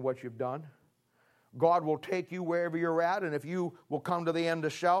you've been and what you've done. God will take you wherever you're at, and if you will come to the end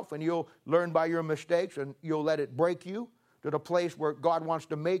of self and you'll learn by your mistakes and you'll let it break you to the place where God wants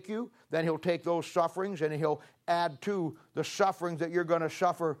to make you, then he'll take those sufferings and he'll add to the sufferings that you're going to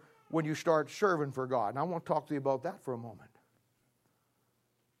suffer when you start serving for God. And I want to talk to you about that for a moment.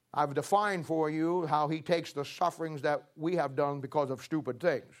 I've defined for you how he takes the sufferings that we have done because of stupid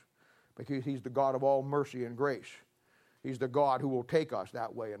things, because he's the God of all mercy and grace. He's the God who will take us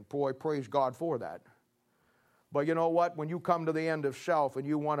that way, and boy, praise God for that. But you know what? When you come to the end of self and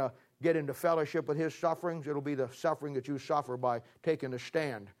you want to get into fellowship with his sufferings, it'll be the suffering that you suffer by taking a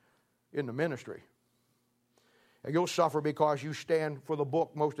stand in the ministry. And you'll suffer because you stand for the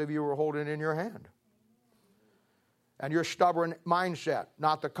book most of you are holding in your hand. And your stubborn mindset,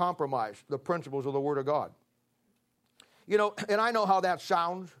 not to compromise the principles of the Word of God. You know, and I know how that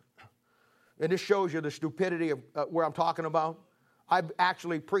sounds. And this shows you the stupidity of where I'm talking about. I've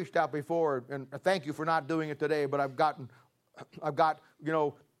actually preached out before, and thank you for not doing it today, but I've got,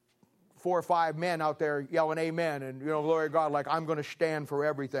 4 or 5 men out there yelling amen, and, glory to God, like I'm going to stand for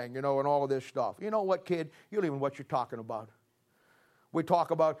everything, and all of this stuff. You know what, kid? You don't even know what you're talking about. We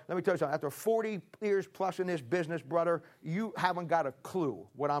talk about, let me tell you something, after 40 years plus in this business, brother, you haven't got a clue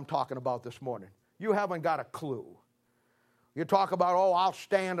what I'm talking about this morning. You haven't got a clue. You talk about, I'll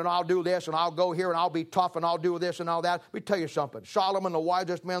stand and I'll do this and I'll go here and I'll be tough and I'll do this and all that. Let me tell you something. Solomon, the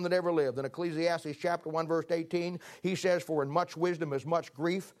wisest man that ever lived, in Ecclesiastes chapter 1, verse 18, he says, for in much wisdom is much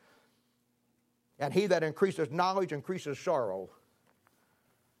grief, and he that increases knowledge increases sorrow.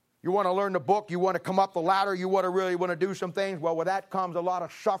 You want to learn the book, you want to come up the ladder, you really want to do some things. Well, with that comes a lot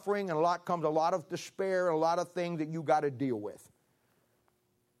of suffering and comes a lot of despair and a lot of things that you got to deal with.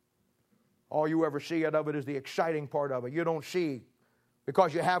 All you ever see out of it is the exciting part of it. You don't see,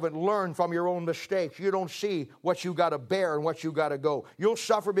 because you haven't learned from your own mistakes, you don't see what you got to bear and what you got to go. You'll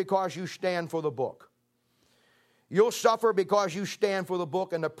suffer because you stand for the book. You'll suffer because you stand for the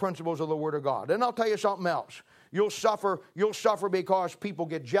book and the principles of the Word of God. And I'll tell you something else. You'll suffer because people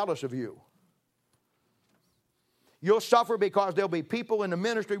get jealous of you. You'll suffer because there'll be people in the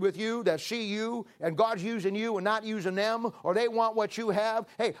ministry with you that see you and God's using you and not using them, or they want what you have.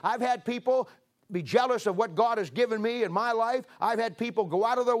 Hey, I've had people be jealous of what God has given me in my life. I've had people go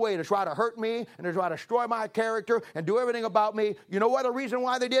out of their way to try to hurt me and to try to destroy my character and do everything about me. You know what the reason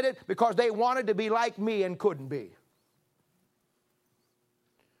why they did it? Because they wanted to be like me and couldn't be.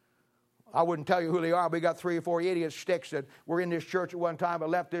 I wouldn't tell you who they are. We got 3 or 4 idiot sticks that were in this church at one time but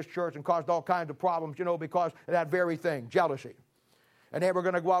left this church and caused all kinds of problems, because of that very thing, jealousy. And they were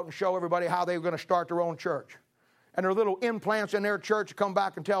going to go out and show everybody how they were going to start their own church. And their little implants in their church come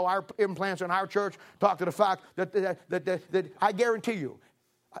back and tell our implants in our church, talk to the fact that I guarantee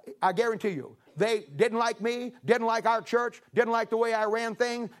you, they didn't like me, didn't like our church, didn't like the way I ran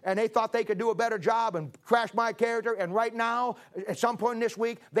things, and they thought they could do a better job and crash my character. And right now, at some point this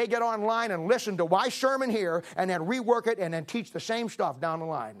week, they get online and listen to my sermon here and then rework it and then teach the same stuff down the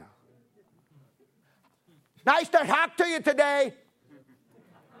line. Nice to talk to you today.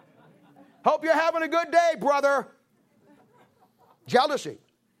 Hope you're having a good day, brother. Jealousy.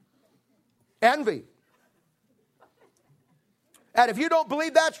 Envy. And if you don't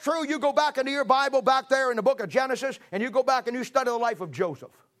believe that's true, you go back into your Bible back there in the book of Genesis, and you go back and you study the life of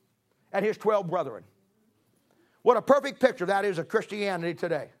Joseph and his 12 brethren. What a perfect picture that is of Christianity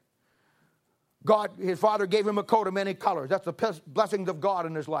today. God, his father gave him a coat of many colors. That's the blessings of God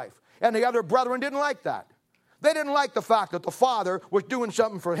in his life. And the other brethren didn't like that. They didn't like the fact that the father was doing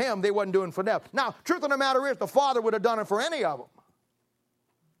something for him they wasn't doing for them. Now, truth of the matter is, the father would have done it for any of them.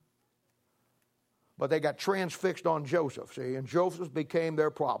 But they got transfixed on Joseph, see, and Joseph became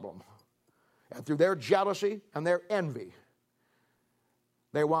their problem. And through their jealousy and their envy,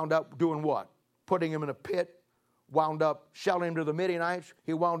 they wound up doing what? Putting him in a pit, wound up selling him to the Midianites.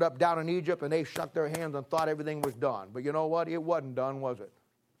 He wound up down in Egypt, and they shook their hands and thought everything was done. But you know what? It wasn't done, was it?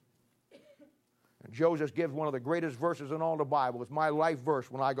 And Joseph gives one of the greatest verses in all the Bible. It's my life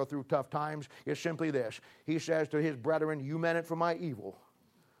verse when I go through tough times. It's simply this. He says to his brethren, you meant it for my evil,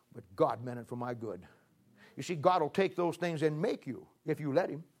 but God meant it for my good. You see, God will take those things and make you if you let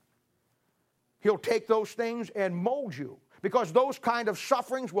him. He'll take those things and mold you, because those kind of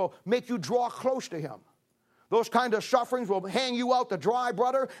sufferings will make you draw close to him. Those kind of sufferings will hang you out to dry,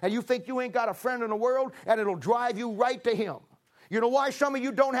 brother, and you think you ain't got a friend in the world, and it'll drive you right to him. You know why some of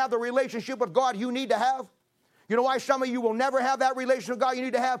you don't have the relationship with God you need to have? You know why some of you will never have that relationship with God you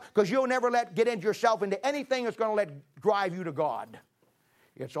need to have? Because you'll never get yourself into anything that's going to drive you to God.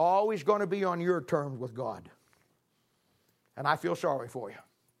 It's always going to be on your terms with God. And I feel sorry for you.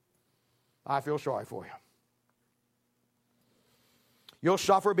 I feel sorry for you. You'll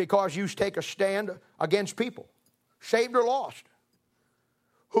suffer because you take a stand against people, saved or lost,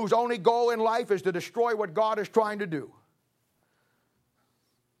 whose only goal in life is to destroy what God is trying to do.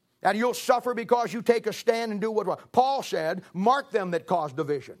 And you'll suffer because you take a stand and do what Paul said, mark them that cause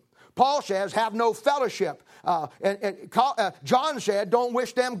division. Paul says, have no fellowship. John said, don't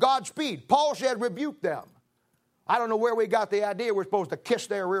wish them Godspeed. Paul said, rebuke them. I don't know where we got the idea we're supposed to kiss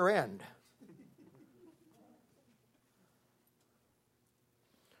their rear end.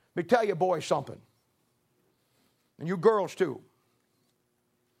 Let me tell you boys something. And you girls too.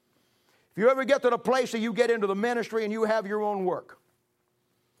 If you ever get to the place that you get into the ministry and you have your own work,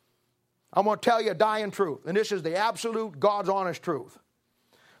 I'm going to tell you a dying truth. And this is the absolute God's honest truth.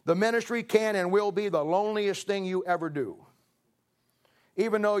 The ministry can and will be the loneliest thing you ever do,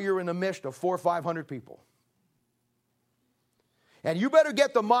 even though you're in the midst of 400 or 500 people. And you better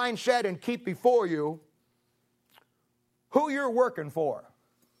get the mindset and keep before you who you're working for,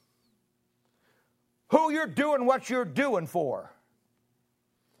 who you're doing what you're doing for.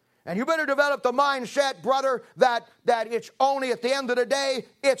 And you better develop the mindset, brother, that it's only at the end of the day,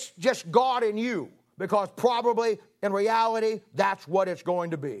 it's just God and you. Because probably, in reality, that's what it's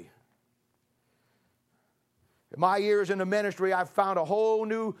going to be. In my years in the ministry, I've found a whole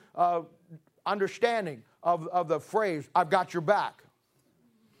new understanding of the phrase, I've got your back.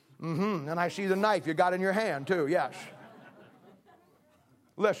 And I see the knife you got in your hand, too, yes.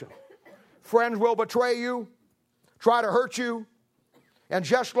 Listen, friends will betray you, try to hurt you. And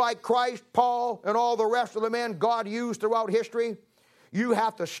just like Christ, Paul, and all the rest of the men God used throughout history, you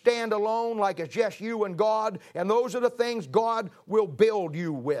have to stand alone like it's just you and God. And those are the things God will build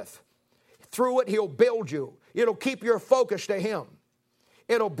you with. Through it, he'll build you. It'll keep your focus to him.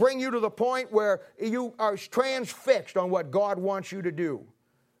 It'll bring you to the point where you are transfixed on what God wants you to do.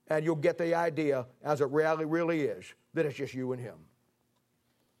 And you'll get the idea, as it really is, that it's just you and him.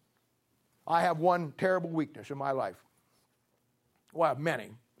 I have one terrible weakness in my life. Well, I have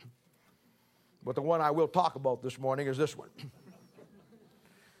many. But the one I will talk about this morning is this one.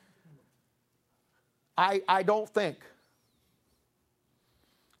 I don't think,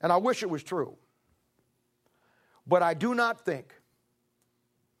 and I wish it was true, but I do not think,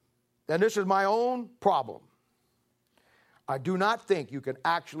 and this is my own problem, I do not think you can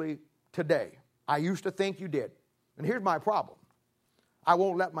actually today, I used to think you did, and here's my problem. I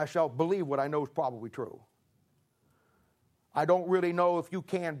won't let myself believe what I know is probably true. I don't really know if you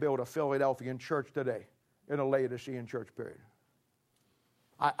can build a Philadelphian church today in a Laodicean church period.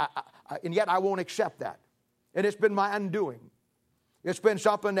 And yet I won't accept that. And it's been my undoing. It's been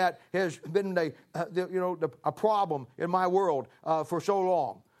something that has been a problem in my world for so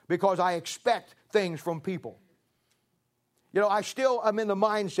long because I expect things from people. I still am in the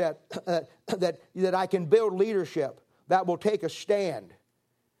mindset that I can build leadership that will take a stand.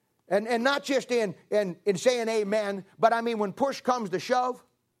 And not just in saying amen, but I mean when push comes to shove,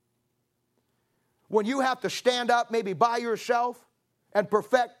 when you have to stand up maybe by yourself and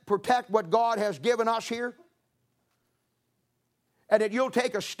protect what God has given us here, and that you'll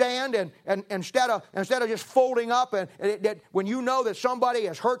take a stand and instead of just folding up and that when you know that somebody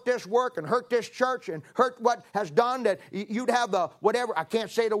has hurt this work and hurt this church and hurt what has done, that you'd have the whatever, I can't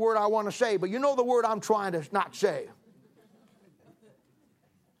say the word I want to say, but you know the word I'm trying to not say.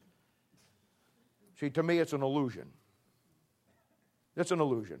 See, to me, it's an illusion. It's an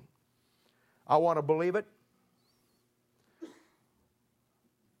illusion. I want to believe it.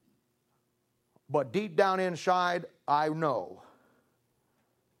 But deep down inside, I know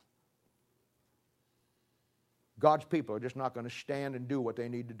God's people are just not going to stand and do what they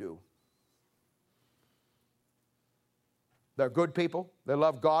need to do. They're good people. They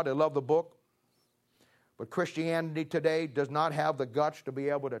love God. They love the book. But Christianity today does not have the guts to be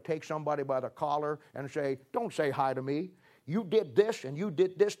able to take somebody by the collar and say, don't say hi to me. You did this and you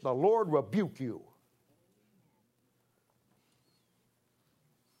did this. The Lord rebuke you.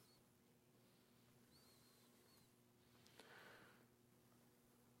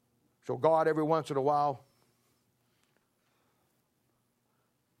 So God, every once in a while,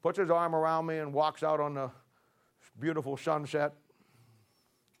 puts his arm around me and walks out on the beautiful sunset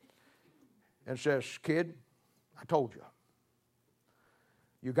and says, kid, I told you.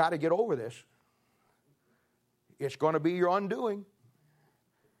 You got to get over this. It's going to be your undoing.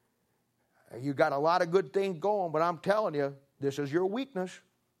 You got a lot of good things going, but I'm telling you, this is your weakness.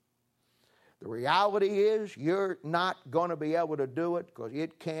 The reality is you're not going to be able to do it because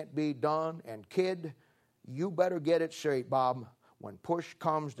it can't be done. And kid, you better get it straight, Bob. When push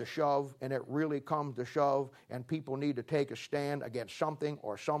comes to shove, and it really comes to shove, and people need to take a stand against something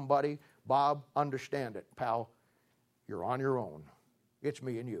or somebody, Bob, understand it, pal. You're on your own. It's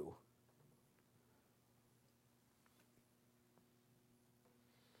me and you.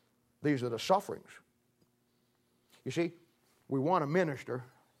 These are the sufferings. You see, we want to minister.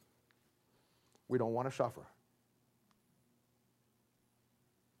 We don't want to suffer.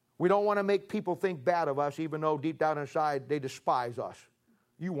 We don't want to make people think bad of us, even though deep down inside they despise us.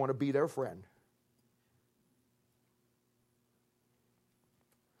 You want to be their friend.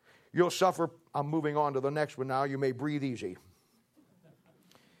 You'll suffer. I'm moving on to the next one now. You may breathe easy.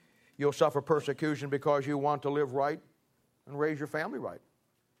 You'll suffer persecution because you want to live right and raise your family right.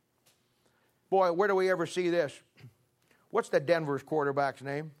 Boy, where do we ever see this? What's the Denver's quarterback's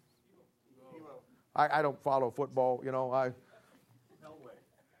name? I don't follow football,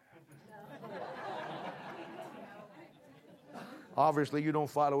 Obviously, you don't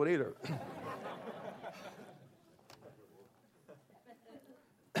follow it either.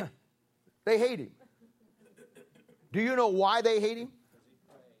 They hate him. Do you know why they hate him?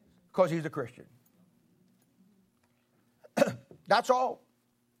 Because he's a Christian. That's all.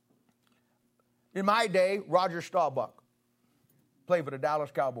 In my day, Roger Staubach played for the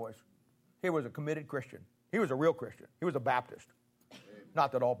Dallas Cowboys. He was a committed Christian. He was a real Christian. He was a Baptist.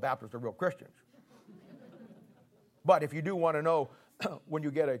 Not that all Baptists are real Christians. But if you do want to know, when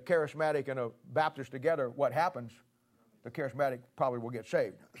you get a charismatic and a Baptist together, what happens, the charismatic probably will get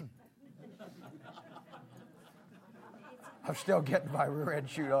saved. I'm still getting my rear end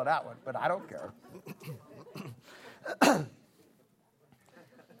shoot on that one, but I don't care.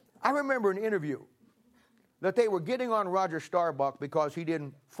 I remember an interview that they were getting on Roger Staubach because he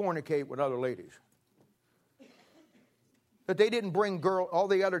didn't fornicate with other ladies. That they didn't bring all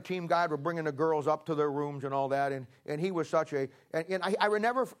the other team guys were bringing the girls up to their rooms and all that, and he was such a, and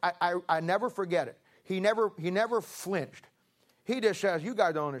I never forget it. He never flinched. He just says, you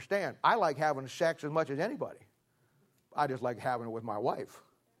guys don't understand. I like having sex as much as anybody. I just like having it with my wife.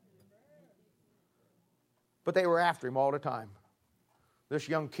 But they were after him all the time. This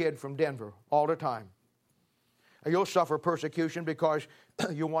young kid from Denver, all the time. And you'll suffer persecution because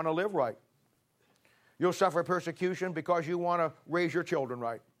you want to live right. You'll suffer persecution because you want to raise your children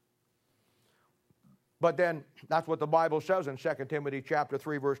right. But then that's what the Bible says in 2 Timothy chapter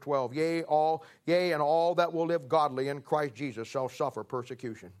 3, verse 12. Yea, and all that will live godly in Christ Jesus shall suffer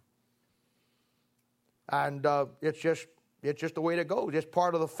persecution. And it's just the way it goes. It's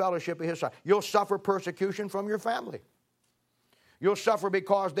part of the fellowship of His Son. You'll suffer persecution from your family. You'll suffer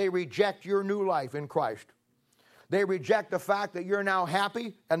because they reject your new life in Christ. They reject the fact that you're now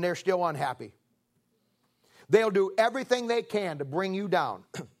happy and they're still unhappy. They'll do everything they can to bring you down,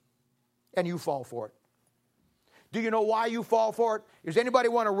 and you fall for it. Do you know why you fall for it? Does anybody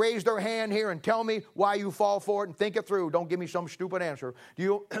want to raise their hand here and tell me why you fall for it and think it through? Don't give me some stupid answer.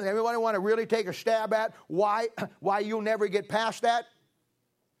 Do anybody want to really take a stab at why you'll never get past that?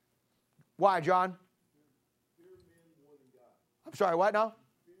 Why, John? I'm sorry, what now?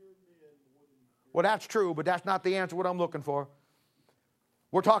 Well, that's true, but that's not the answer what I'm looking for.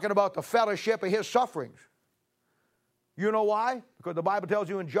 We're talking about the fellowship of His sufferings. You know why? Because the Bible tells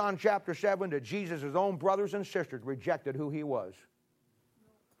you in John chapter 7 that Jesus' own brothers and sisters rejected who He was.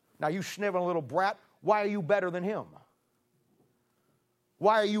 Now, you sniveling little brat, why are you better than Him?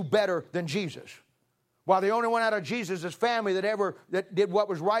 Why are you better than Jesus? Well, the only one out of Jesus' family that did what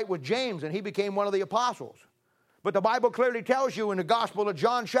was right was James, and he became one of the apostles. But the Bible clearly tells you in the Gospel of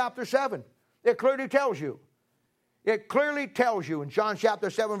John chapter 7, it clearly tells you in John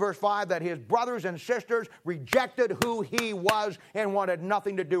chapter 7 verse 5 that his brothers and sisters rejected who he was and wanted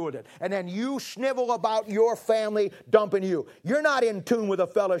nothing to do with it. And then you snivel about your family dumping you. You're not in tune with the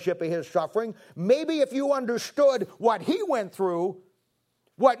fellowship of his suffering. Maybe if you understood what he went through,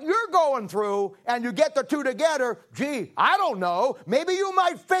 what you're going through, and you get the two together, gee, I don't know, maybe you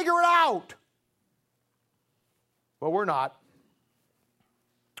might figure it out. But we're not.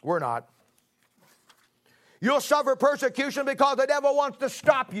 We're not. You'll suffer persecution because the devil wants to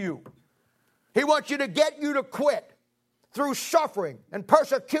stop you. He wants you to get you to quit through suffering and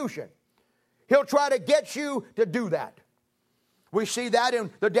persecution. He'll try to get you to do that. We see that in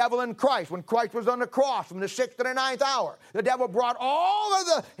the devil in Christ. When Christ was on the cross from the 6th to the 9th hour, the devil brought all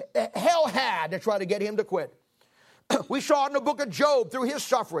of the hell had to try to get him to quit. We saw it in the book of Job through his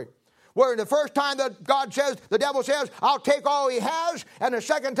suffering, where the first time that God says, the devil says, I'll take all he has. And the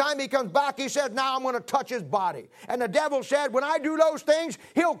second time he comes back, he says, now I'm going to touch his body. And the devil said, when I do those things,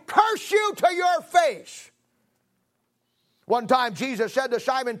 he'll curse you to your face. One time Jesus said to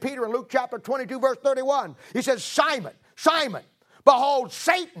Simon Peter in Luke chapter 22, verse 31, he says, Simon, Simon, behold,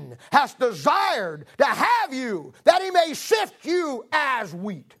 Satan has desired to have you, that he may sift you as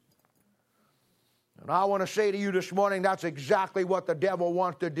wheat. And I want to say to you this morning, that's exactly what the devil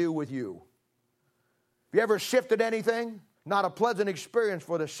wants to do with you. Have you ever sifted anything? Not a pleasant experience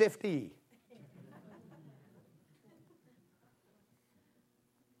for the siftee.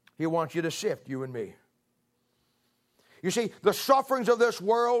 He wants you to sift, you and me. You see, the sufferings of this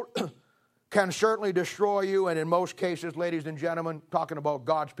world can certainly destroy you, and in most cases, ladies and gentlemen, talking about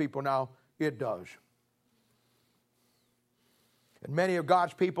God's people now, it does. And many of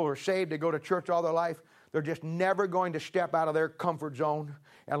God's people are saved. They go to church all their life. They're just never going to step out of their comfort zone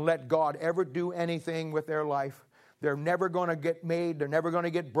and let God ever do anything with their life. They're never going to get made. They're never going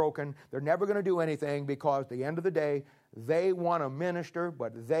to get broken. They're never going to do anything because at the end of the day, they want to minister,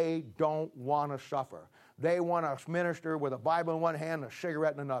 but they don't want to suffer. They want to minister with a Bible in one hand and a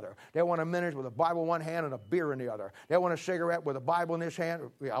cigarette in another. They want to minister with a Bible in one hand and a beer in the other. They want a cigarette with a Bible in this hand.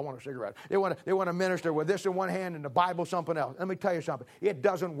 Yeah, I want a cigarette. They want to minister with this in one hand and the Bible something else. Let me tell you something. It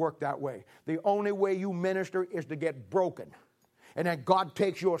doesn't work that way. The only way you minister is to get broken. And then God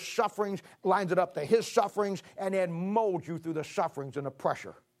takes your sufferings, lines it up to his sufferings, and then molds you through the sufferings and the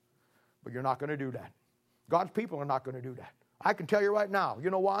pressure. But you're not going to do that. God's people are not going to do that. I can tell you right now.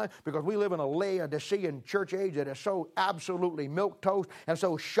 You know why? Because we live in a Laodicean church age that is so absolutely milquetoast and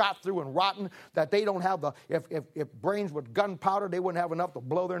so shot through and rotten that they don't have the, if brains with gunpowder, they wouldn't have enough to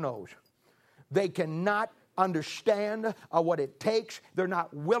blow their nose. They cannot understand what it takes. They're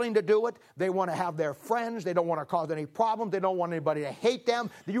not willing to do it. They want to have their friends. They don't want to cause any problems. They don't want anybody to hate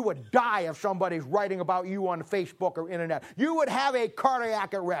them. You would die if somebody's writing about you on Facebook or internet. You would have a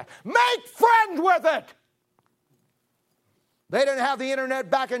cardiac arrest. Make friends with it. They didn't have the internet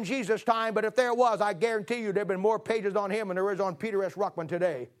back in Jesus' time, but if there was, I guarantee you there have been more pages on him than there is on Peter S. Ruckman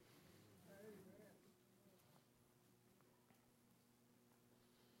today.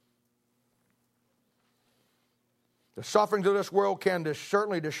 The sufferings of this world can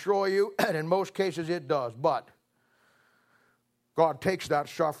certainly destroy you, and in most cases it does. But God takes that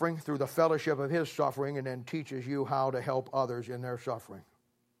suffering through the fellowship of his suffering and then teaches you how to help others in their suffering.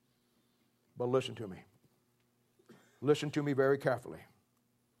 But listen to me. Listen to me very carefully.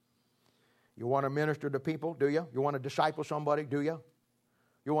 You want to minister to people, do you? You want to disciple somebody, do you?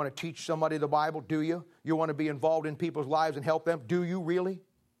 You want to teach somebody the Bible, do you? You want to be involved in people's lives and help them, do you really?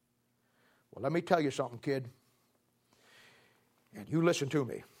 Well, let me tell you something, kid. And you listen to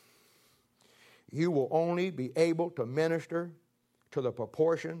me. You will only be able to minister to the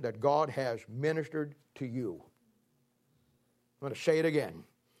proportion that God has ministered to you. I'm going to say it again.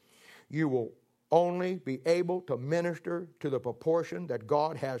 You will only be able to minister to the proportion that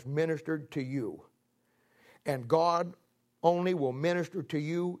God has ministered to you. And God only will minister to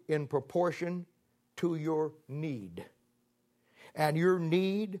you in proportion to your need. And your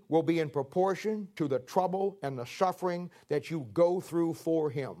need will be in proportion to the trouble and the suffering that you go through for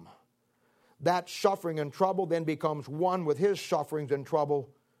Him. That suffering and trouble then becomes one with His sufferings and trouble,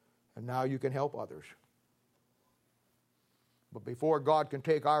 and now you can help others. But before God can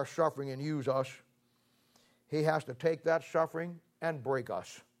take our suffering and use us, He has to take that suffering and break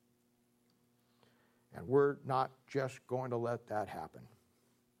us. And we're not just going to let that happen.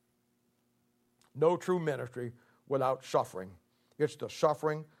 No true ministry without suffering. It's the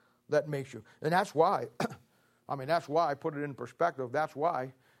suffering that makes you. And that's why, that's why I put it in perspective. That's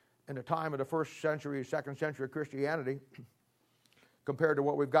why in the time of the first century, second century Christianity, compared to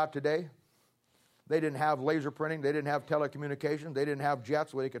what we've got today, they didn't have laser printing. They didn't have telecommunications. They didn't have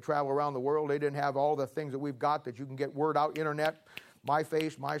jets where they could travel around the world. They didn't have all the things that we've got that you can get word out, internet,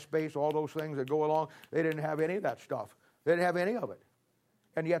 MySpace, all those things that go along. They didn't have any of that stuff. They didn't have any of it.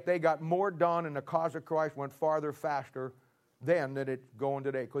 And yet they got more done, and the cause of Christ went farther, faster then than it's going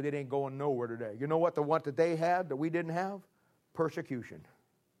today, because it ain't going nowhere today. You know what the one that they had that we didn't have? Persecution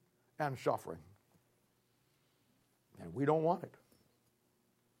and suffering. And we don't want it.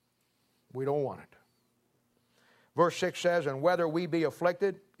 We don't want it. Verse 6 says, and whether we be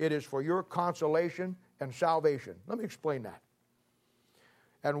afflicted, it is for your consolation and salvation. Let me explain that.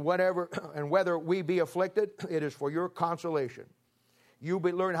 And whether we be afflicted, it is for your consolation. You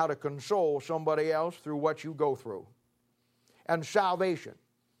learn how to console somebody else through what you go through. And salvation.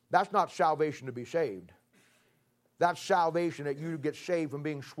 That's not salvation to be saved. That's salvation that you get saved from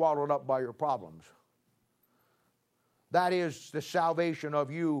being swallowed up by your problems. That is the salvation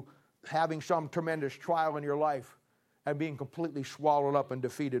of you having some tremendous trial in your life and being completely swallowed up and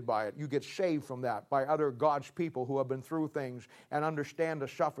defeated by it. You get saved from that by other God's people who have been through things and understand the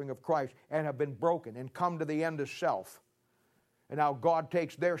suffering of Christ and have been broken and come to the end of self. And now God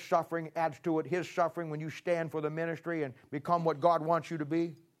takes their suffering, adds to it His suffering when you stand for the ministry and become what God wants you to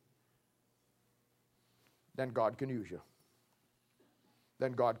be. Then God can use you.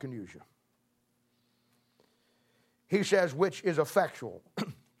 Then God can use you. He says, which is effectual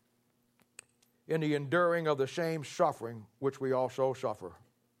in the enduring of the same suffering which we also suffer.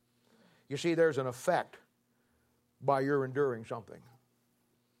 You see, there's an effect by your enduring something.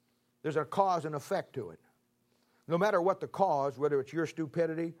 There's a cause and effect to it. No matter what the cause, whether it's your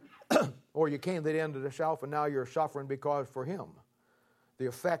stupidity or you came to the end of the self and now you're suffering because for Him, the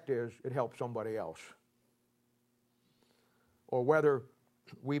effect is it helps somebody else. Or whether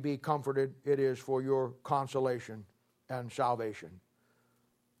we be comforted, it is for your consolation and salvation.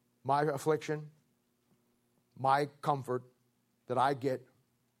 My affliction, my comfort that I get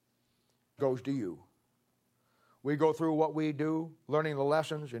goes to you. We go through what we do, learning the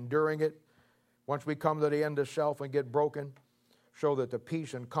lessons, enduring it. Once we come to the end of self and get broken, so that the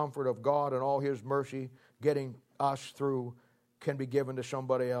peace and comfort of God and all His mercy getting us through can be given to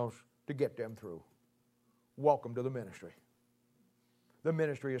somebody else to get them through. Welcome to the ministry. The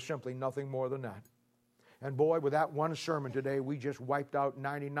ministry is simply nothing more than that. And boy, with that one sermon today, we just wiped out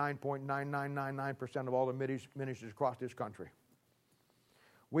 99.9999% of all the ministries across this country.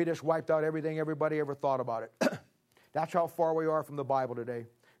 We just wiped out everything everybody ever thought about it. That's how far we are from the Bible today.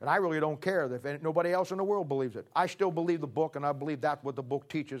 And I really don't care if nobody else in the world believes it. I still believe the book, and I believe that's what the book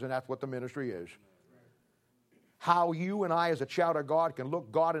teaches, and that's what the ministry is. How you and I as a child of God can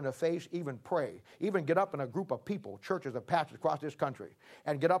look God in the face, even pray, even get up in a group of people, churches and pastors across this country,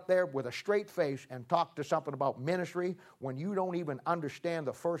 and get up there with a straight face and talk to something about ministry when you don't even understand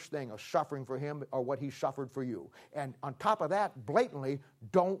the first thing of suffering for Him or what He suffered for you. And on top of that, blatantly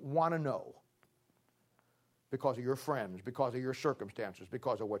don't want to know because of your friends, because of your circumstances,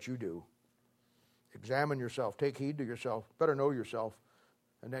 because of what you do. Examine yourself. Take heed to yourself. Better know yourself,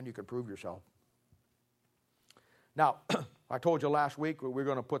 and then you can prove yourself. Now, I told you last week we're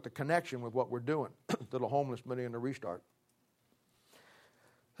going to put the connection with what we're doing to the homeless money and the restart.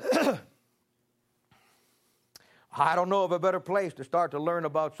 I don't know of a better place to start to learn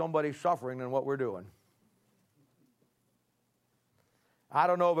about somebody's suffering than what we're doing. I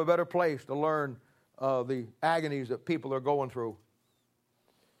don't know of a better place to learn the agonies that people are going through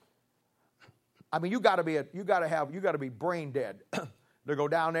I mean, you got to be brain dead to go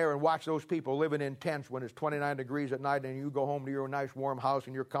down there and watch those people living in tents when it's 29 degrees at night, and you go home to your nice warm house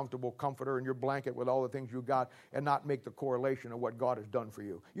and your comfortable comforter and your blanket with all the things you got, and not make the correlation of what God has done for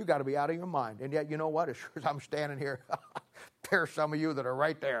you. You got to be out of your mind. And yet, you know what? As sure as I'm standing here, there's some of you that are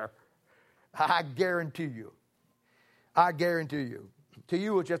right there. I guarantee you. I guarantee you. To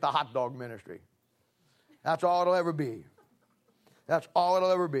you, it's just a hot dog ministry. That's all it'll ever be. That's all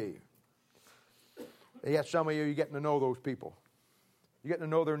it'll ever be. And yet some of you, you're getting to know those people. You're getting to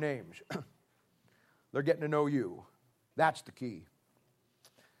know their names. They're getting to know you. That's the key.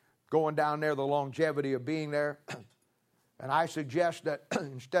 Going down there, the longevity of being there. And I suggest that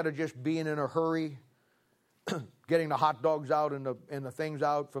instead of just being in a hurry, getting the hot dogs out and the things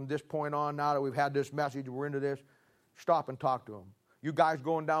out from this point on, now that we've had this message, we're into this, stop and talk to them. You guys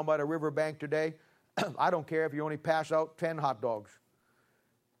going down by the riverbank today, I don't care if you only pass out 10 hot dogs.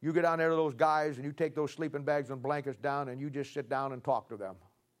 You get down there to those guys and you take those sleeping bags and blankets down and you just sit down and talk to them.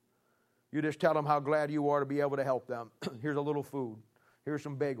 You just tell them how glad you are to be able to help them. Here's a little food. Here's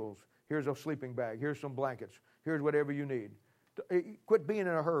some bagels. Here's a sleeping bag. Here's some blankets. Here's whatever you need. Quit being in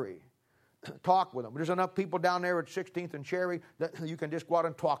a hurry. Talk with them. There's enough people down there at 16th and Cherry that you can just go out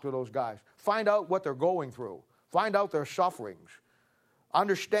and talk to those guys. Find out what they're going through. Find out their sufferings.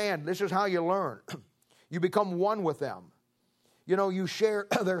 Understand, this is how you learn. You become one with them. You know, you share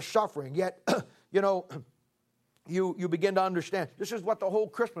their suffering, yet, you know, you begin to understand. This is what the whole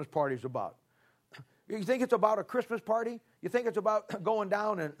Christmas party is about. You think it's about a Christmas party? You think it's about going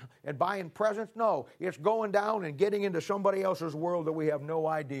down and buying presents? No, it's going down and getting into somebody else's world that we have no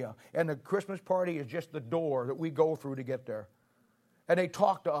idea. And the Christmas party is just the door that we go through to get there. And they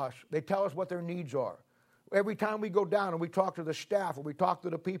talk to us. They tell us what their needs are. Every time we go down and we talk to the staff or we talk to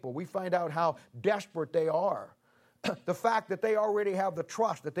the people, we find out how desperate they are. The fact that they already have the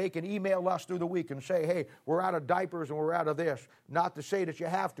trust that they can email us through the week and say, hey, we're out of diapers and we're out of this. Not to say that you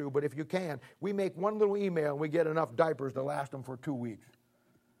have to, but if you can, we make one little email and we get enough diapers to last them for 2 weeks.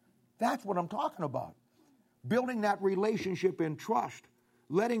 That's what I'm talking about. Building that relationship in trust.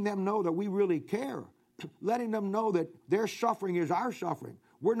 Letting them know that we really care. Letting them know that their suffering is our suffering.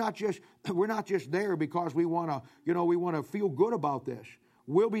 We're not just there because we want to feel good about this.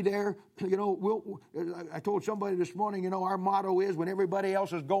 We'll be there, I told somebody this morning, our motto is when everybody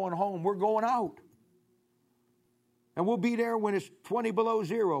else is going home, we're going out. And we'll be there when it's 20 below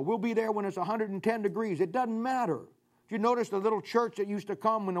zero. We'll be there when it's 110 degrees. It doesn't matter. Did you notice the little church that used to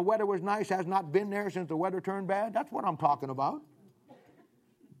come when the weather was nice has not been there since the weather turned bad? That's what I'm talking about.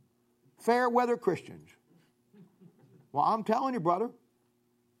 Fair weather Christians. Well, I'm telling you, brother,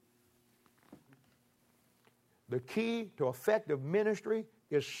 the key to effective ministry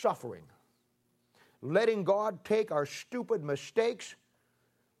is suffering. Letting God take our stupid mistakes,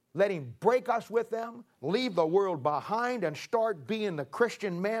 let Him break us with them, leave the world behind and start being the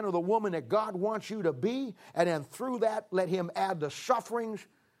Christian man or the woman that God wants you to be, and then through that let Him add the sufferings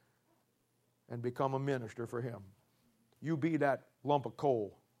and become a minister for Him. You be that lump of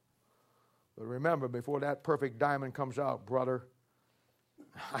coal. But remember, before that perfect diamond comes out, brother,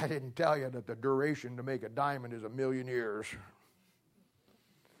 I didn't tell you that the duration to make a diamond is 1,000,000 years.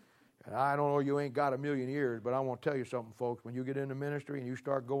 And I don't know, you ain't got 1,000,000 years, but I want to tell you something, folks. When you get into ministry and you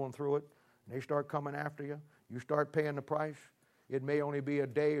start going through it, and they start coming after you, you start paying the price, it may only be a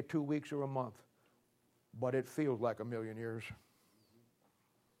day or 2 weeks or a month, but it feels like 1,000,000 years.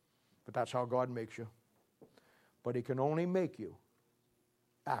 But that's how God makes you. But He can only make you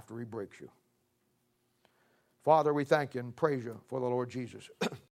after He breaks you. Father, we thank you and praise you for the Lord Jesus.